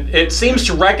 and it seems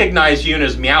to recognize you and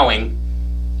is meowing.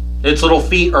 Its little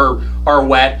feet are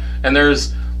wet, and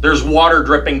there's water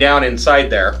dripping down inside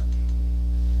there.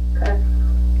 Okay.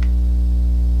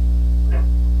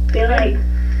 I feel like.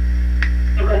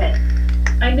 Oh, go ahead.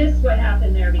 I missed what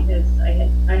happened there because I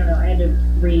had to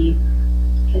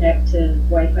reconnect to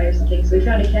Wi-Fi or something. So we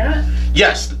found a cat?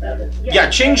 Yes. Yeah,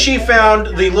 Ching Shi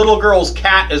found the little girl's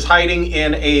cat is hiding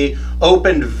in a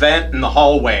opened vent in the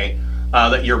hallway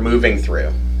that you're moving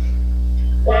through.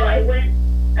 Well, I went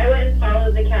and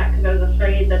followed the cat because I was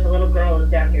afraid that the little girl was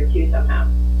down here too somehow.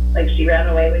 Like she ran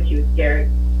away when she was scared.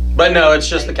 But no, it's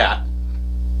just the cat.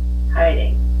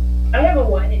 Hiding. I have a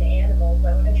 1 in animals.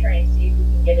 I want to try and see if we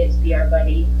can get it to be our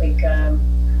buddy, like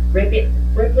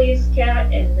Ripley's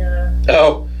cat and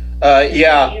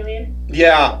yeah, alien.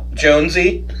 yeah,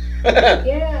 Jonesy.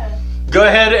 Yeah. Go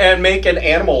ahead and make an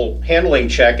animal handling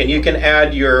check, and you can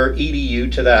add your EDU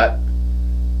to that.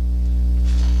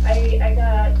 I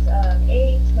got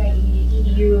 8. My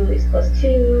EDU is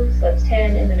 +2, so that's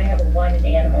 10, and then I have a 1 in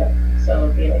animal, so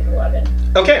it'd be like 11.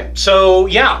 Okay, so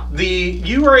yeah,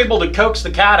 you were able to coax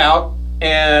the cat out,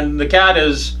 and the cat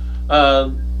is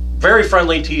very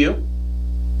friendly to you.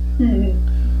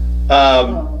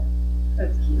 Oh,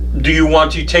 that's cute. Do you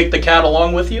want to take the cat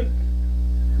along with you?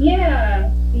 Yeah,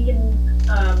 we can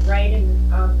ride in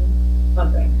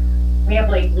something. We have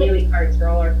like wheelie carts for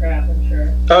all our crap, I'm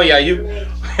sure. Oh yeah, you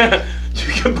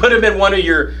you can put him in one of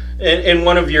your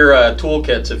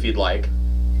toolkits if you'd like.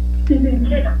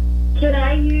 Can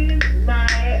I use my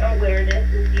awareness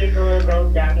to see if the little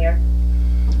girl's down here?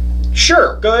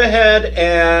 Sure, go ahead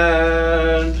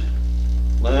and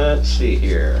let's see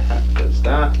here. How does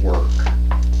that work?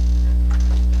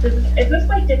 Is this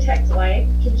like detect life?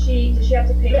 Does she have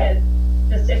to pick a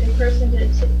specific person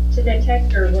to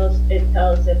detect, or will it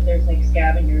tell us if there's like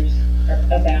scavengers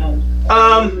abound?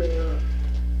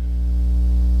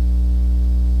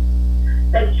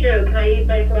 That's true. Can I use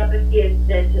my telepathy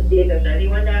instead to see if there's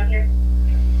anyone down here?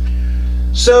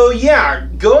 So yeah,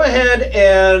 go ahead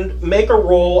and make a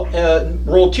roll.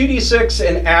 Roll 2d6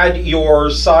 and add your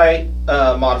psi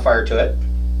modifier to it.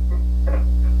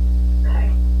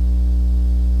 Okay.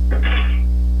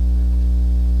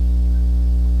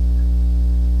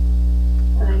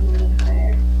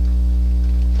 Modifier.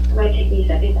 It might take me a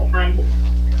second to find it.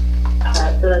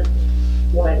 So that's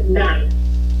 9.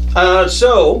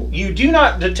 So you do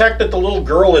not detect that the little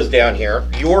girl is down here.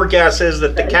 Your guess is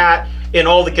that the cat, in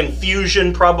all the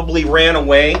confusion, probably ran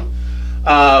away.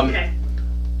 Okay.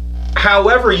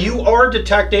 However, you are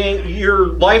detecting, your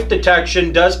life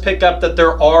detection does pick up that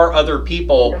there are other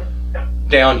people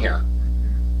down here.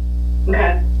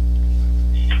 Okay.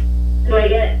 So I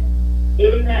get,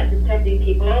 in that detecting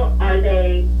people, are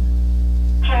they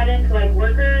panic like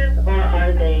workers, or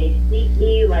are they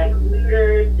sneaky like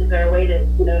looters? Is there a way to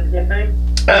know the difference?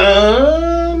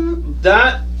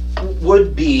 That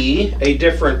would be a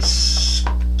different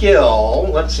skill.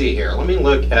 Let's see here. Let me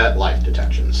look at life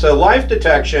detection. So life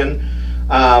detection,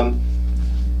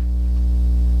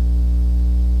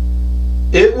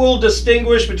 it will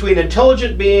distinguish between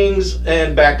intelligent beings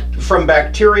and from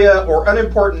bacteria or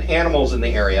unimportant animals in the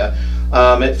area.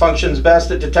 It functions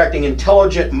best at detecting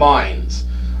intelligent minds.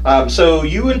 So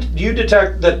you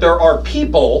detect that there are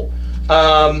people,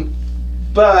 and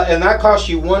that costs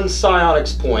you 1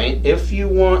 psionics point. If you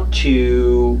want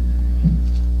to,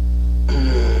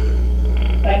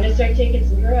 Time to start taking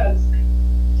some drugs.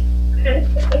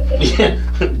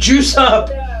 juice up.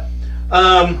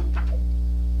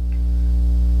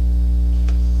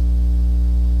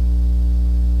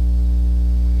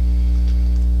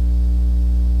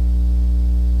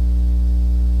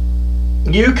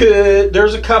 You could,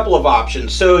 there's a couple of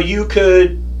options. So you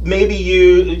could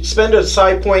maybe spend a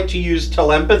psi point to use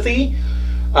telepathy,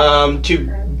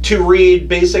 to read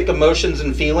basic emotions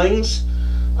and feelings.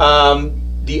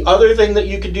 The other thing that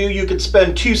you could do, you could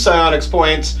spend 2 psionics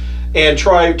points and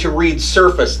try to read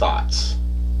surface thoughts.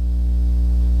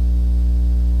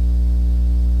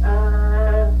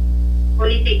 What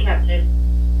do you think, Captain?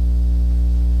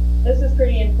 This is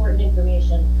pretty important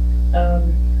information.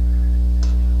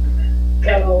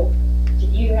 So,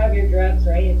 you have your drugs,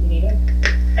 right, if you need them?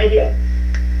 I do.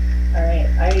 Alright,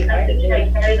 I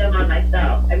carry them on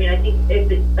myself. I mean, I think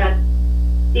that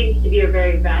seems to be a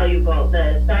very valuable,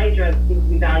 the side drugs seem to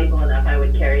be valuable enough, I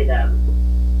would carry them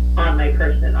on my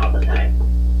person all the time.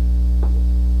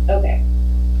 Okay.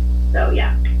 So,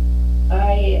 yeah.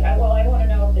 I want to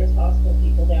know if there's hostile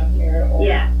people down here. Or,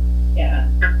 Yeah. Yeah.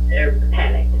 They're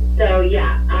panicked. So,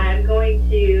 yeah, I'm going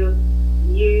to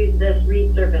use this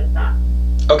read surface thought.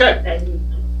 Okay. And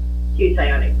 2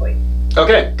 psionic points.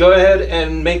 Okay, go ahead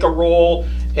and make a roll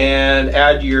and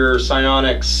add your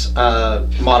psionics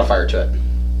modifier to it.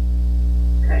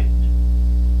 Okay.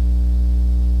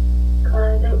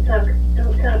 Don't suck.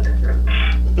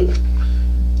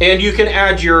 And you can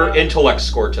add your intellect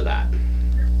score to that.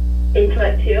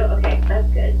 Intellect 2? Okay, that's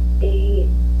good. 8,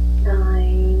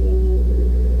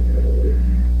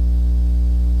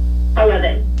 9,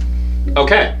 11.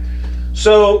 Okay,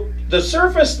 so the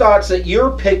surface thoughts that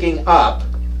you're picking up,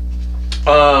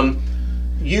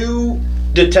 you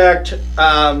detect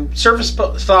surface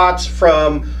thoughts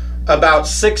from about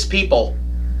 6 people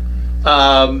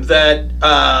that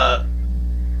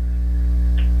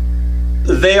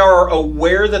they are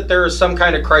aware that there is some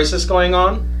kind of crisis going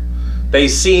on. They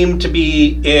seem to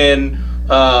be in,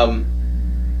 I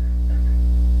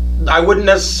wouldn't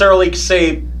necessarily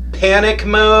say panic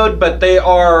mode, but they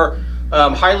are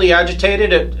highly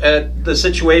agitated at the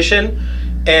situation,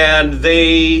 and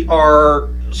they are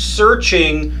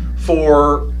searching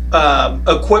for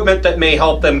equipment that may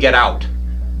help them get out.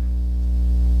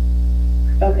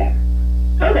 Okay.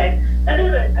 Okay. That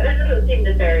doesn't seem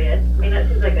nefarious. I mean, that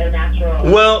seems like a natural...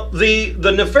 Well,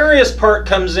 the nefarious part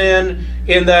comes in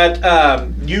that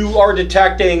you are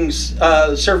detecting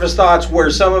surface thoughts where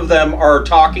some of them are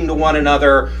talking to one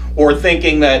another or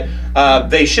thinking that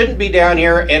they shouldn't be down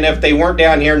here, and if they weren't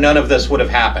down here, none of this would have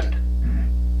happened.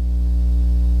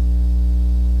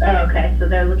 Oh, okay. So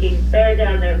they're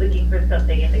down there looking for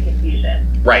something in the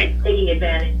confusion. Right. Taking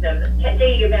advantage of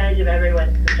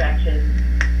everyone's distractions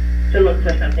to look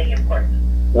for something important.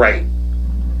 Right.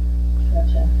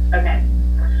 Gotcha. Okay.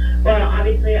 Well,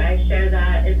 obviously I share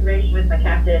that information with my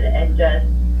captain and just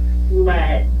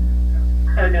let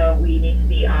her know we need to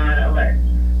be on alert.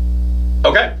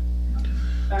 Okay.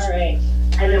 Alright.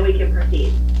 And then we can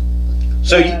proceed.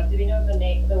 So do we know the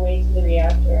way to the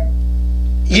reactor?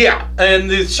 Yeah, and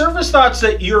the surface thoughts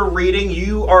that you're reading,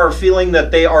 you are feeling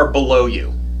that they are below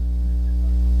you.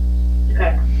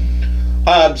 Okay.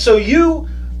 So you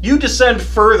descend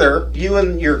further, you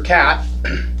and your cat,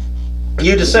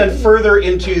 you descend further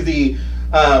into the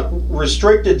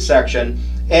restricted section,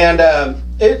 and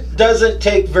it doesn't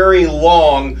take very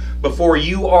long before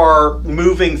you are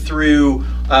moving through,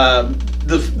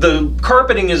 the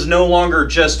carpeting is no longer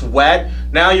just wet,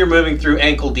 now you're moving through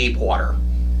ankle deep water.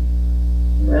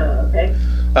 Okay.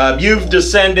 You've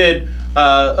descended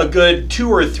a good 2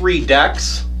 or 3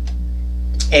 decks,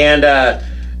 And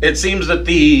it seems that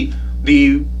the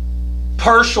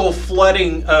partial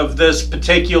flooding of this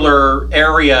particular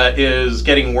area is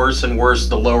getting worse and worse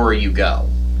the lower you go.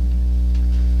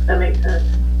 That makes sense.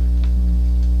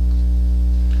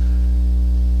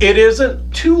 It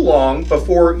isn't too long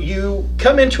before you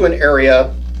come into an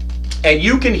area and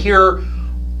you can hear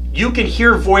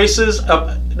voices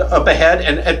up ahead,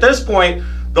 and at this point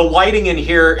the lighting in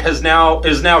here is now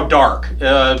dark.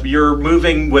 You're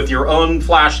moving with your own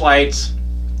flashlights.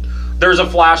 There's a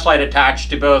flashlight attached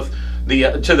to both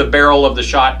to the barrel of the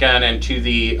shotgun and to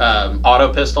the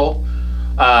auto pistol.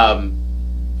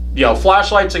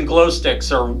 Flashlights and glow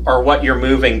sticks are what you're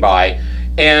moving by,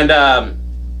 and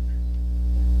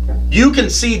you can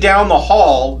see down the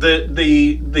hall.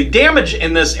 The damage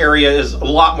in this area is a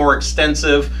lot more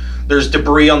extensive. There's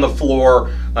debris on the floor.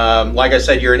 Like I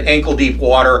said, you're in ankle deep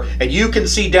water, and you can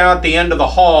see down at the end of the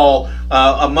hall,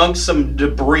 amongst some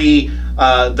debris,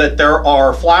 that there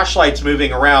are flashlights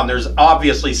moving around. There's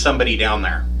obviously somebody down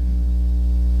there.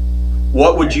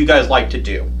 What would you guys like to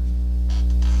do?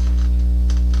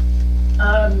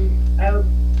 I don't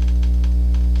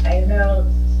know.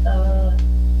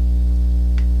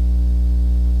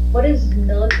 What does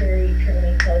military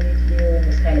training tell you to do in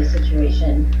this kind of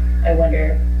situation? I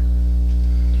wonder.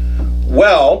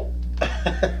 Well,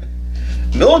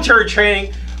 military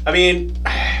training, I mean,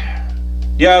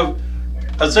 you have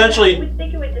essentially... I would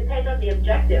think it would depend on the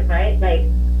objective, right? Like,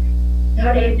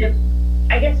 how do you just...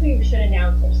 I guess we should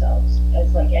announce ourselves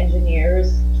as like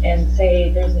engineers and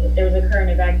say there's a current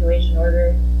evacuation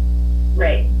order.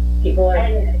 Right. People are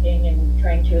panicking and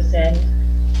trying to ascend.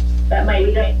 That might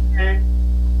be...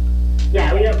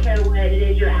 Yeah, we don't care what it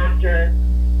is you're after,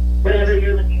 whatever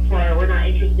you're looking for. We're not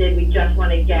interested. We just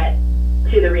want to get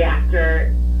to the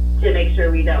reactor to make sure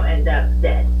we don't end up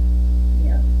dead.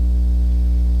 Yeah.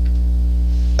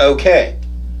 Okay.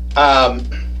 Hang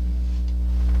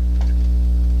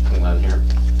on here.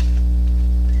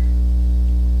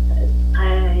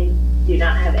 I do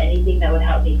not have anything that would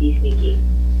help me be sneaky.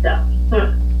 So.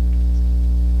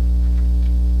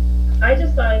 I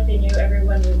just thought if they knew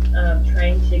everyone was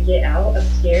trying to get out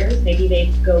upstairs, maybe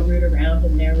they'd go root around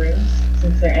in their rooms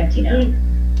since they're empty now.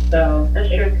 Mm-hmm. So that's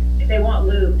true. If they want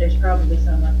loot, there's probably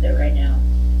some up there right now.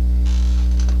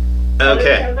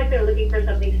 Okay. It sounds like they're looking for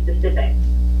something specific.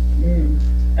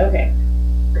 Okay.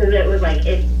 Because it was like,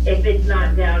 if it's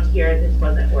not down here, this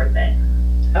wasn't worth it.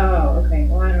 Oh, okay.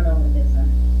 Well, I don't know what it is then.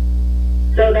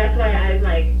 So that's why I'm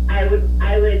like, I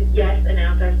would yes,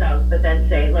 announce ourselves, but then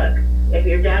say, look, if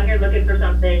you're down here looking for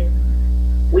something,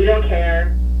 we don't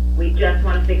care. We just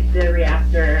want to fix the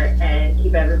reactor and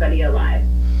keep everybody alive.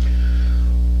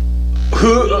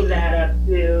 Leave that up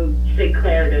to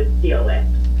Sinclair to deal with.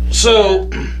 So,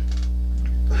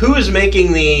 who is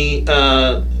making the?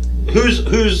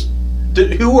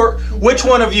 Which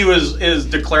one of you is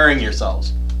declaring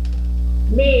yourselves?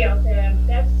 Me, I'll say I'm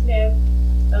Beth Smith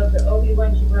of the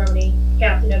Obi-Wan Jabroni,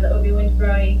 captain of the Obi-Wan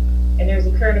Jabroni, and there's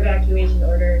a current evacuation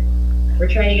order. We're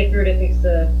trying to get through to fix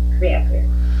the reactor.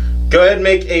 Go ahead and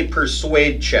make a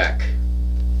persuade check.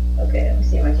 Okay, let me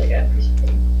see how much I got.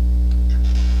 Persuade.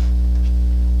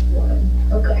 1.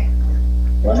 Okay.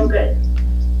 1. Oh, good.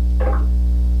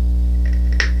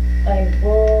 I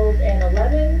rolled an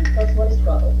 11, plus 1 is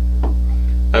 12.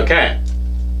 Okay.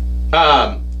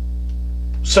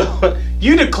 So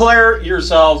you declare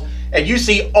yourselves, and you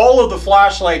see all of the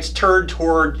flashlights turned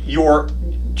toward you.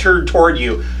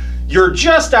 You're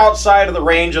just outside of the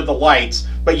range of the lights,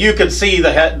 but you can see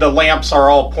the lamps are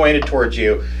all pointed towards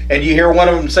you, and you hear one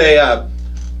of them say,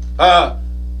 "Are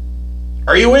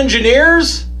you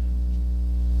engineers?"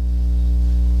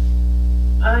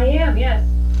 I am, yes.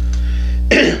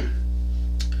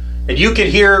 And you can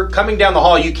hear coming down the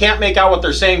hall. You can't make out what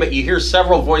they're saying, but you hear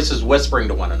several voices whispering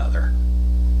to one another.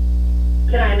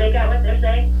 Can I make out what they're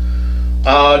saying?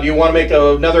 Do you want to make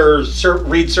another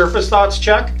read surface thoughts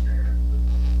check?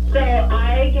 So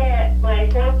I get my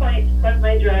 4 points plus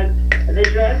my drugs. The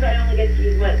drugs I only get to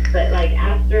use once, but like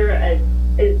after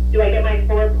do I get my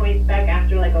 4 points back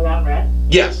after like a long rest?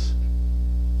 Yes.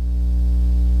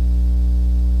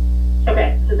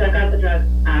 Okay, since I've got the drugs,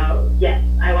 yes,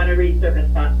 I want to read surface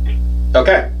thoughts.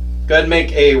 Okay. Go ahead and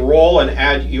make a roll and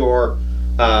add your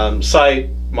psi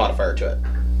modifier to it.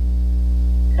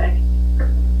 Okay.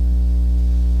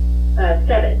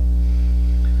 7.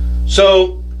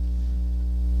 So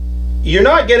you're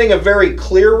not getting a very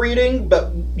clear reading,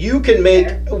 but you can make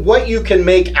what you can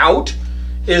make out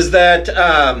is that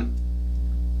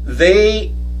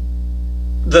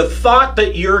the thought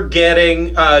that you're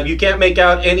getting, you can't make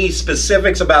out any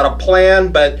specifics about a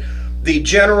plan, but the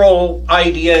general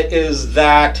idea is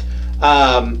that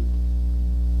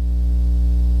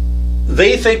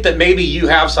They think that maybe you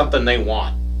have something they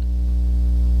want.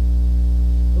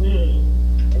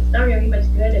 It's not really much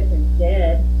good if it's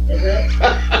dead, is it?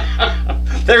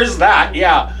 There's that,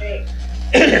 yeah.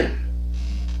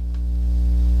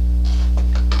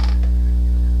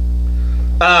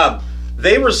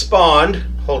 They respond.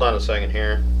 Hold on a second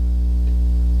here.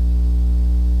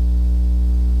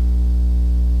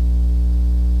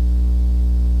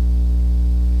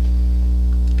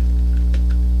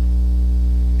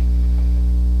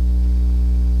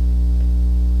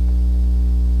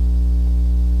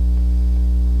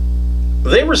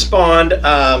 They respond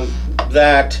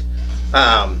that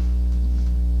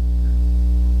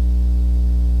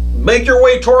make your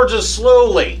way towards us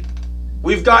slowly.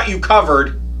 We've got you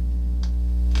covered.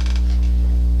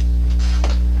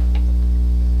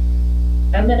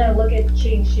 I'm gonna look at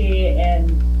Qingxi and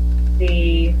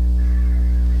see,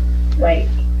 like,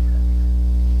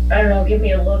 I don't know, give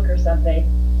me a look or something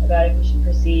about if we should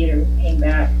proceed or hang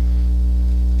back.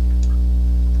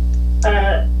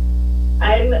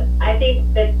 I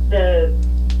think that the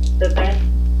best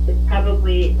is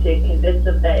probably to convince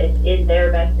them that it's in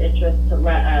their best interest to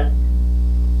let us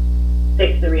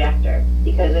fix the reactor.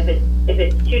 Because if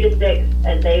it's 2 to 6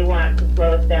 and they want to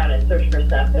slow us down and search for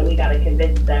stuff, then we gotta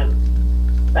convince them.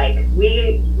 Like,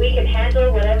 we can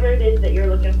handle whatever it is that you're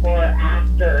looking for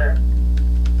afterwards.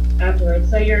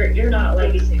 So you're not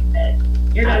like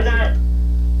you're not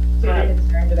super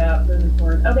concerned about moving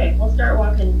forward. Okay, we'll start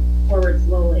walking forward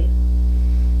slowly.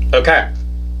 Okay.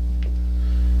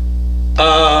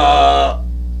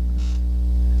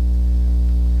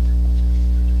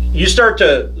 You start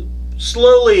to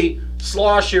slowly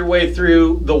slosh your way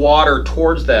through the water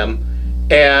towards them,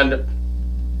 and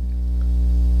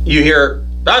you hear,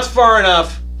 "That's far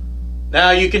enough.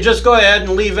 Now you can just go ahead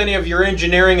and leave any of your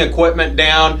engineering equipment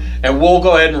down, and we'll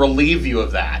go ahead and relieve you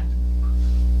of that."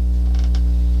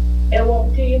 It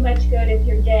won't do you much good if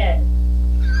you're dead.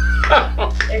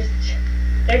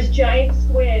 There's giant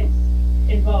squids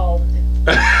involved.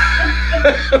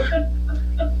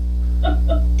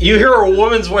 You hear a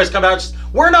woman's voice come out.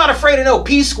 "We're not afraid of no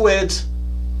pea squids."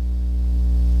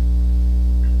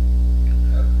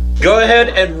 Go ahead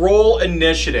and roll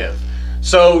initiative.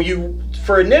 So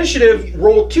for initiative,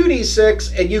 roll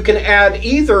 2d6, and you can add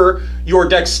either your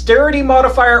dexterity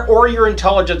modifier or your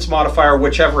intelligence modifier,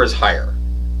 whichever is higher.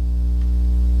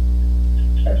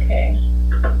 Okay.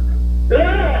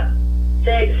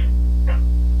 6.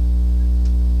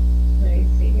 Let me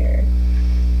see here.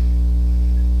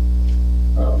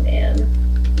 Oh man.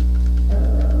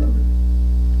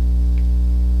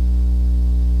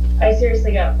 I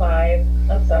seriously got 5.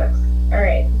 That sucks.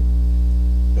 Alright.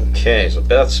 Okay, so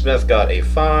Beth Smith got a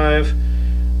 5.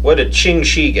 What did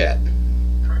Qingxi get?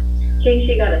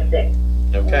 Qingxi got a 6.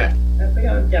 Okay. I think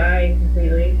I would die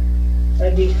completely.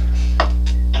 That'd be...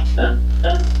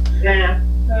 Yeah.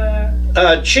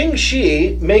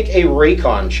 Qingxi, make a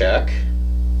recon check.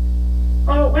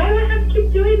 Oh, why do I have to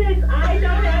keep doing this? I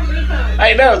don't have recon.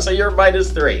 I know, so you're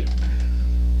 -3.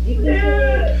 You can do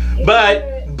it.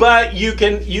 But you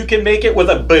can make it with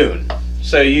a boon.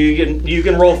 So you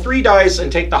can roll 3 dice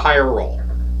and take the higher roll.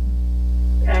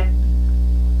 Okay.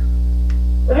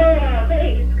 Oh,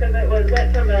 thanks, because it went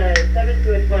from a 7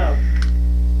 to a 12.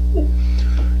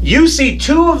 You see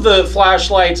 2 of the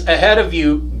flashlights ahead of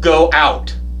you go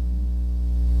out.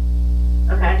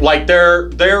 Okay. Like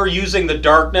they're using the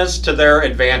darkness to their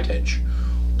advantage.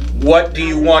 What do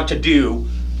you want to do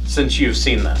since you've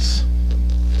seen this?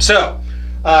 So,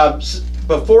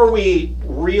 before we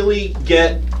really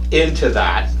get into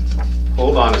that,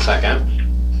 hold on a second.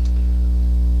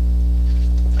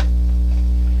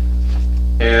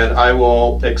 And I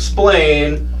will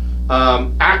explain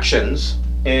actions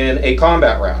in a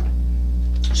combat round.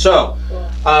 So,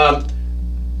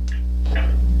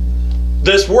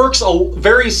 this works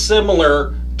very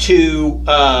similar to,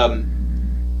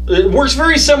 it works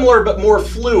very similar but more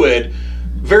fluid,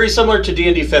 very similar to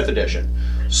D&D 5th edition.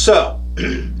 So,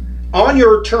 on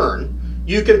your turn,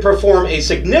 you can perform a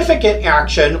significant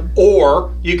action,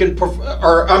 or you can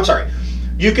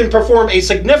you can perform a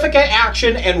significant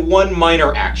action and 1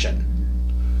 minor action.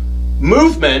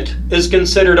 Movement is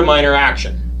considered a minor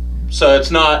action, so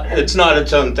it's not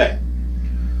its own thing.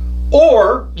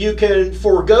 Or you can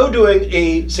forego doing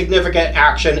a significant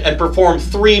action and perform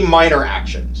 3 minor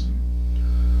actions.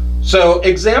 So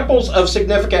examples of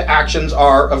significant actions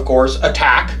are, of course,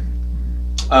 attack.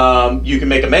 You can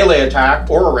make a melee attack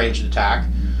or a ranged attack.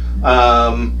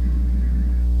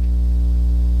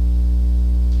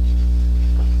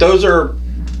 Those are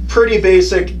pretty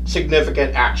basic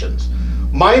significant actions.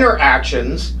 Minor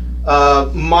actions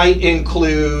might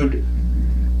include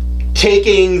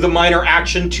taking the minor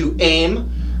action to aim,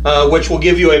 which will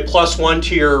give you a +1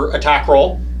 to your attack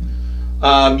roll.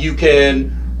 You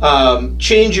can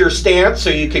change your stance so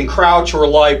you can crouch or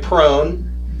lie prone.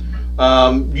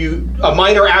 A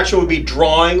minor action would be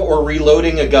drawing or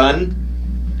reloading a gun,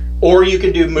 or you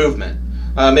can do movement.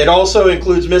 It also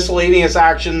includes miscellaneous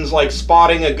actions like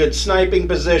spotting a good sniping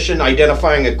position,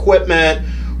 identifying equipment,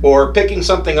 or picking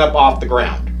something up off the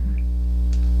ground.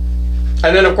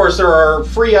 And then, of course, there are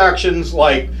free actions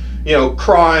like,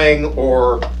 crying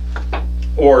or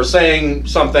saying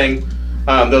something.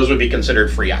 Those would be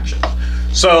considered free actions.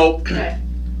 So,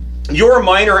 your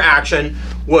minor action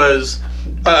was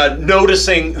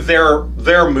noticing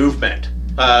their movement,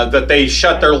 that they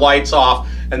shut their lights off,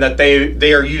 and that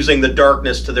they are using the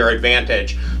darkness to their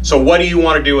advantage. So what do you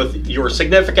want to do with your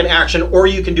significant action, or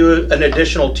you can do an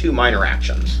additional 2 minor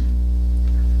actions?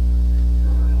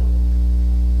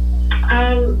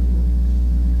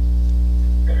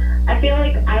 I feel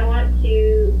like I want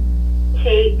to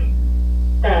take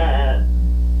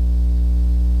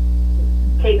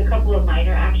a couple of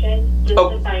minor actions just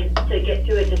to get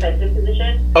to a defensive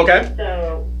position. Okay.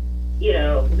 So,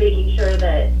 making sure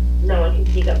that no one can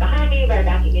sneak up behind me by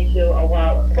backing into a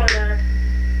wall or corner.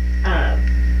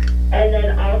 And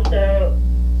then also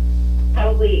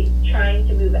probably trying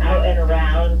to move out and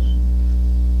around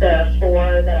the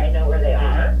 4 that I know where they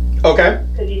are. Okay.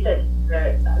 Because you said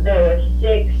there were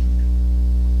 6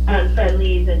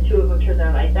 unfriendlies and 2 of them turned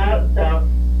their lights out. So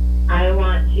I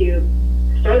want to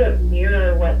sort of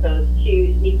mirror what those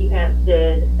 2 sneaky pants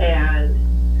did and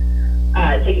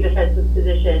take a defensive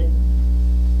position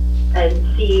and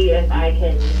see if I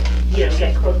can,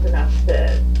 get close enough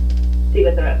to see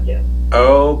what they're up to.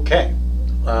 Okay.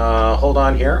 Hold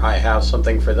on here. I have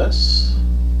something for this.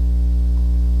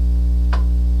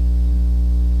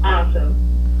 Awesome.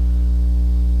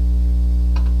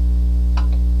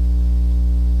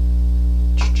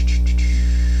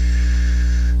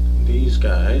 These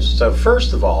guys. So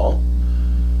first of all,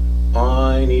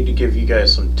 I need to give you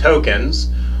guys some tokens.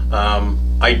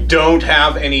 I don't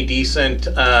have any decent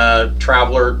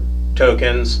traveler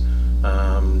tokens.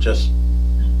 Just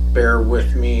bear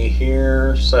with me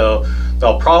here. So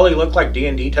they'll probably look like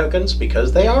D&D tokens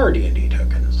because they are D&D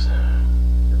tokens.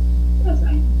 That's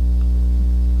fine.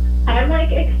 I'm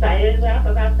excited enough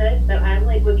about this that I'm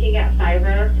looking at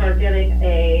Fiverr for getting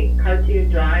a cartoon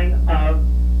drawing of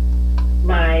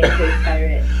my space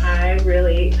pirate.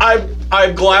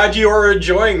 I'm glad you are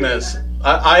enjoying this.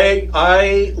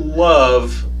 I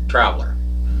love Traveler.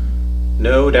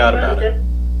 No doubt about it.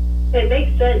 It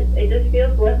makes sense. It just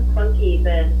feels less clunky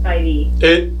than 5e.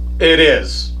 It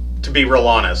is, to be real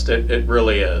honest. It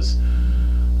really is.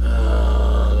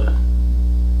 I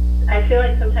feel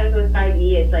like sometimes with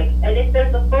 5e, it's and if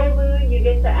there's a full moon, you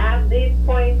get to add these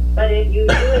points, but if you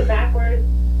do it backwards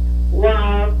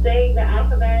while saying the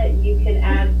alphabet, you can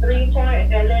add 3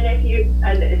 points, and then it's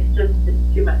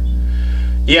too much.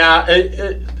 Yeah,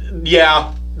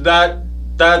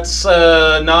 that's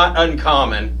not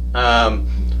uncommon.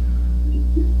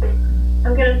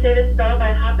 I'm gonna say this spell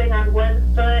by hopping on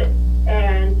 1 foot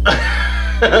and.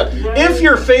 If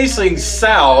you're facing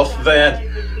south, then.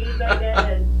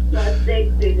 I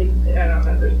don't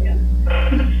understand.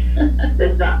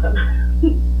 This is awesome.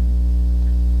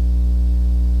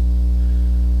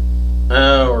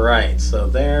 All right, so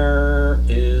there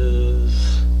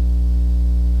is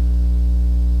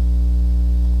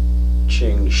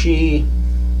Qingxi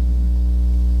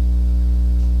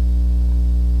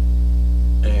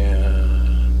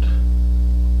and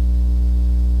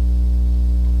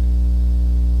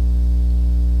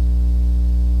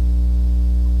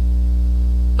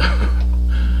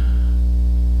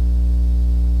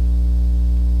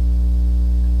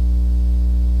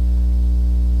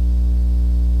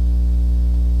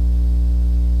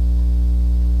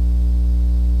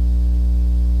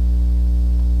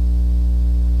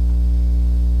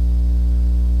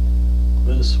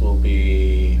this will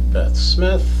be Beth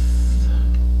Smith.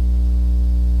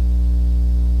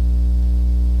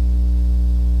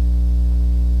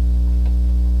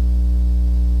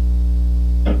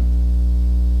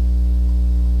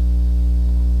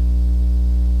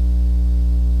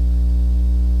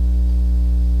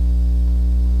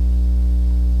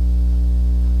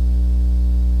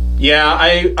 Yeah,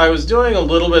 I was doing a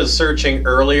little bit of searching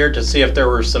earlier to see if there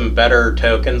were some better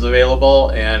tokens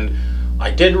available, and I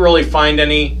didn't really find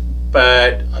any,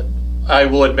 but I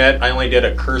will admit I only did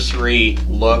a cursory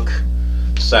look,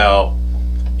 so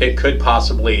it could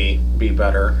possibly be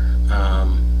better.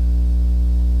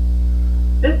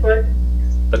 This works.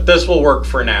 But this will work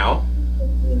for now.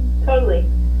 Totally.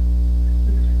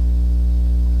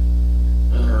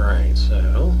 Alright,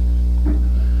 so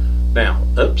now,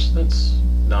 oops, that's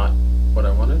not what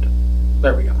I wanted.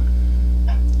 There we go.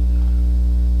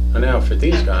 And now for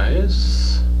these guys.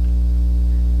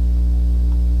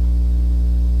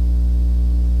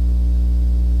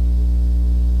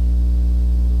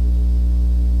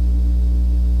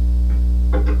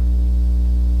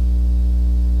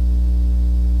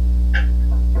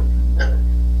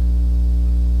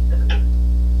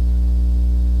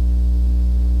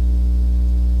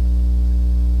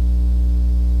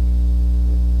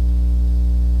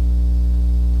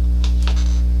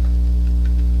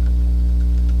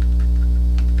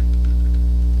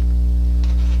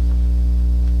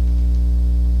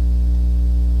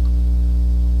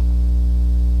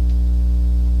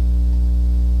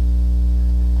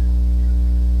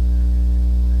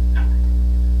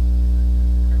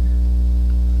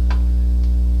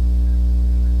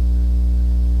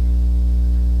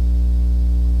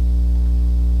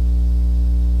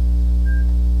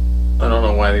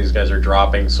 These guys are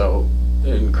dropping so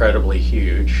incredibly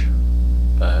huge,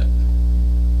 but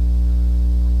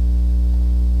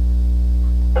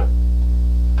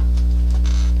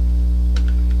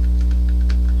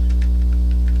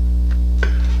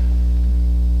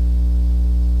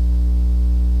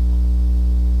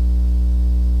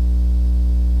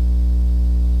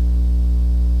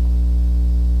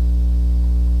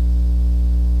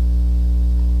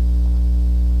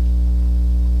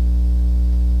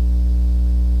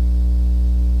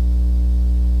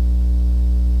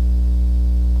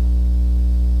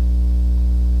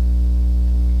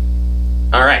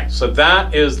so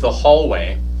that is the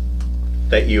hallway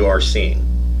that you are seeing.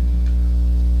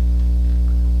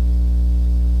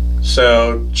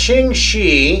 So Qing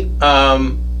Shi,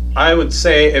 I would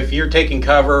say if you're taking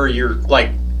cover, you're like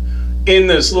in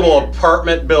this little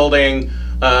apartment building,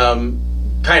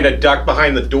 kind of ducked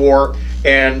behind the door,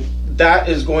 and that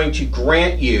is going to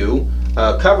grant you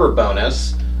a cover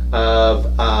bonus of,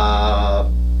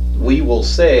 we will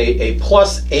say, a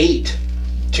 +8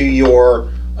 to your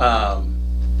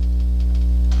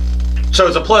so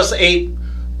it's a +8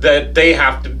 that they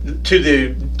have to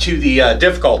the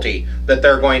difficulty that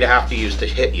they're going to have to use to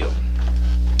hit you.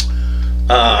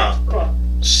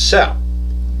 So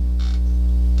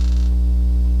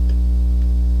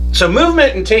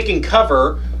movement and taking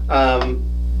cover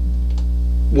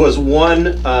was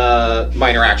one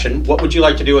minor action. What would you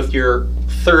like to do with your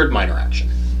third minor action?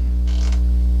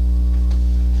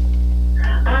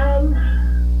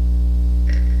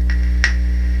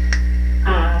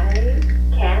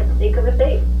 Think of a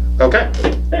thing. Okay.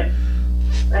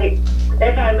 Like,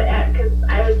 if I'm at, because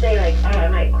I would say, like, oh, I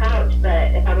might crouch,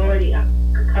 but if I'm already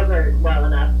covered well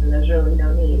enough, then there's really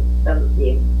no need. Doesn't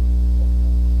seem.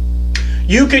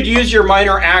 You could use your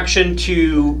minor action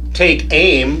to take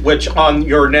aim, which on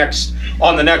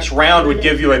the next round would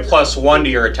give you a +1 to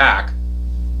your attack.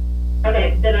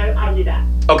 Okay, then I'll do that.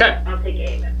 Okay. I'll take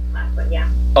aim at the last one, yeah.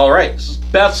 All right.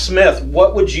 Beth Smith,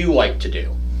 what would you like to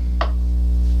do?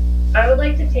 I would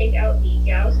like to take out the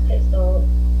Gauss pistol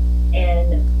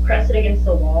and press it against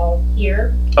the wall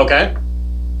here. Okay.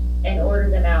 And order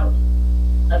them out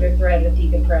under threat of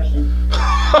decompression.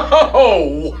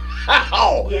 Oh,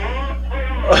 wow! Yeah.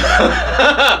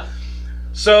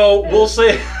 So we'll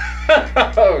say,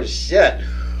 oh shit.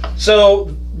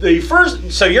 So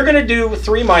you're going to do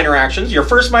 3 minor actions. Your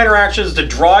first minor action is to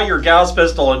draw your Gauss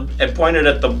pistol and point it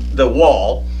at the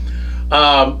wall.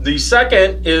 The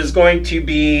second is going to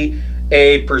be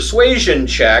a persuasion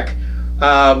check,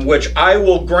 which I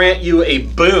will grant you a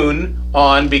boon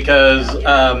on because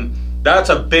that's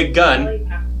a big gun.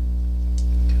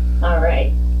 All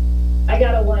right. I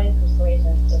got a 1 in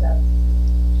persuasion, so that's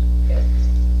good.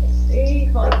 Let's see.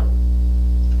 Hold on.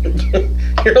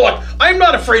 You're like, I'm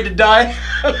not afraid to die.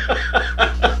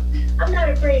 I'm not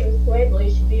afraid of Fable. You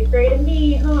should be afraid of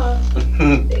me, huh?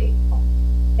 Let's see.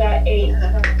 Got 8.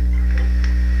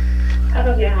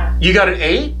 Oh, yeah. You got an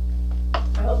 8? I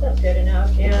hope that's good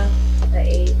enough. Yeah, the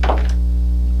 8.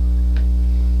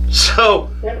 So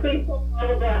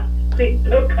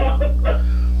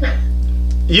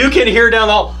you can hear down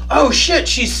the hall, oh shit,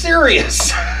 she's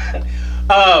serious.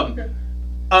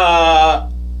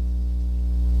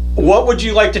 What would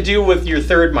you like to do with your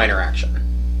third minor action?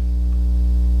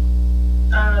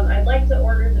 I'd like to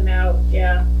order them out,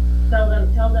 yeah. Tell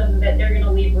them that they're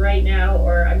gonna leave right now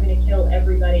or I'm gonna kill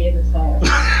everybody in this hall.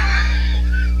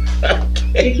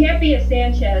 Okay. You can't be a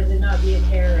Sanchez and not be a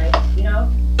terrorist, you know?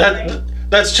 Right?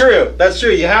 That's true. That's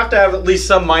true. You have to have at least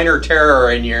some minor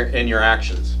terror in your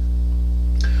actions.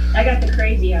 I got the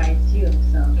crazy eyes too,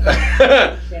 so.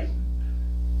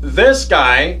 this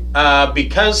guy,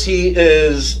 because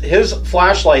his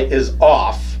flashlight is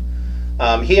off,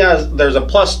 there's a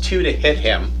 +2 to hit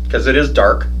him because it is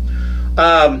dark.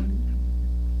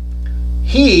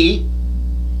 He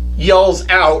yells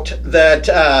out that,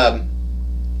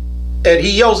 and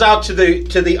he yells out to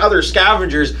the other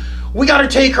scavengers, "We got to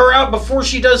take her out before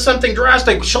she does something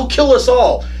drastic. She'll kill us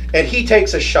all." And he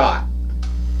takes a shot.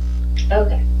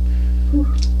 Okay.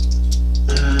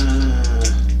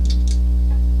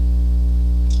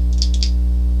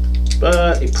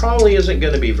 But he probably isn't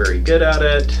going to be very good at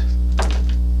it.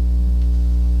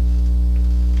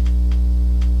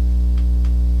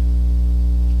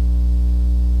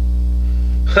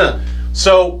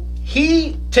 So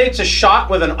he takes a shot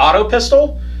with an auto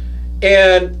pistol,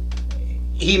 and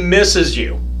he misses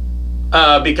you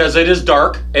because it is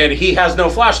dark and he has no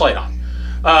flashlight on.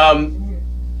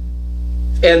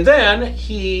 And then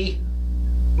he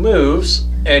moves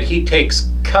and he takes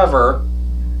cover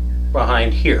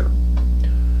behind here.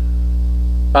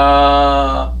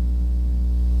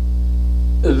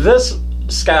 This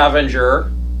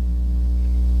scavenger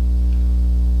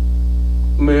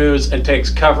moves and takes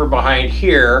cover behind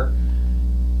here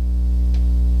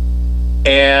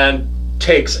and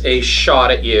takes a shot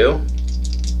at you,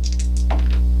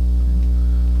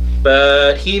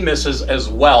 but he misses as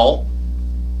well.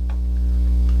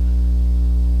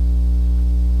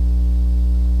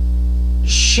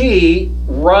 She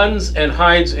runs and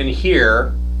hides in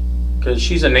here because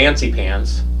she's a Nancy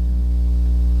Pants.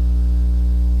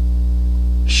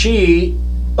 She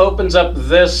opens up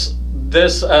this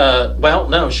well,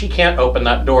 no, she can't open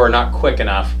that door, not quick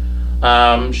enough.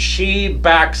 She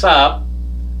backs up,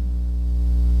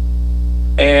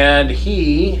 and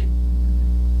he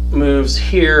moves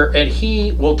here, and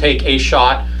he will take a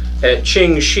shot at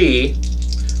Ching Shi,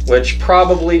 which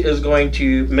probably is going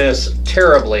to miss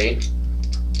terribly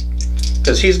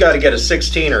because he's got to get a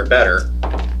 16 or better,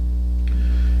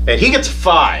 and he gets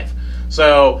 5.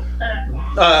 So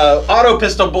auto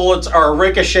pistol bullets are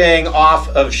ricocheting off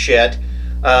of shit.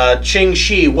 Ching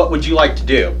Shi, what would you like to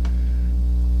do?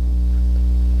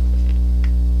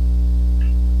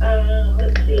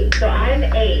 Let's see. So I'm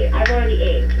 8. I've already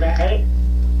aged, right?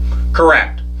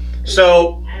 Correct.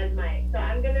 So I'm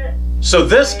gonna. So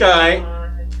this guy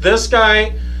has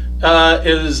a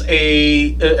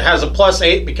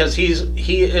 +8 because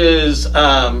he is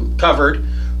covered.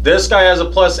 This guy has a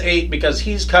 +8 because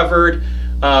he's covered.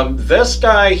 This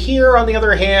guy here, on the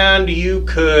other hand, you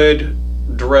could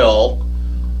drill.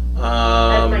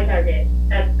 That's my target.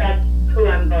 That's who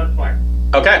I'm going for.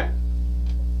 Okay.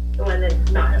 The one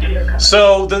that's not undercover.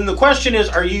 So then the question is,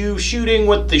 are you shooting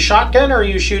with the shotgun or are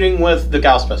you shooting with the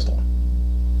Gauss pistol?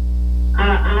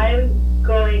 I'm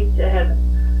going to have.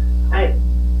 I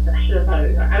should have thought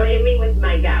of it. I'm aiming with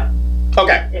my Gauss.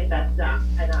 Okay. If that's not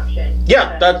an option.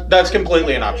 Yeah, that's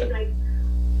completely an option.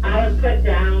 I would put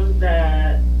down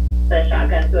the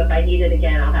shotgun, so if I need it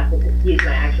again, I'll have to just use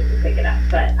my action to pick it up.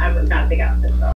 But I'm about to go.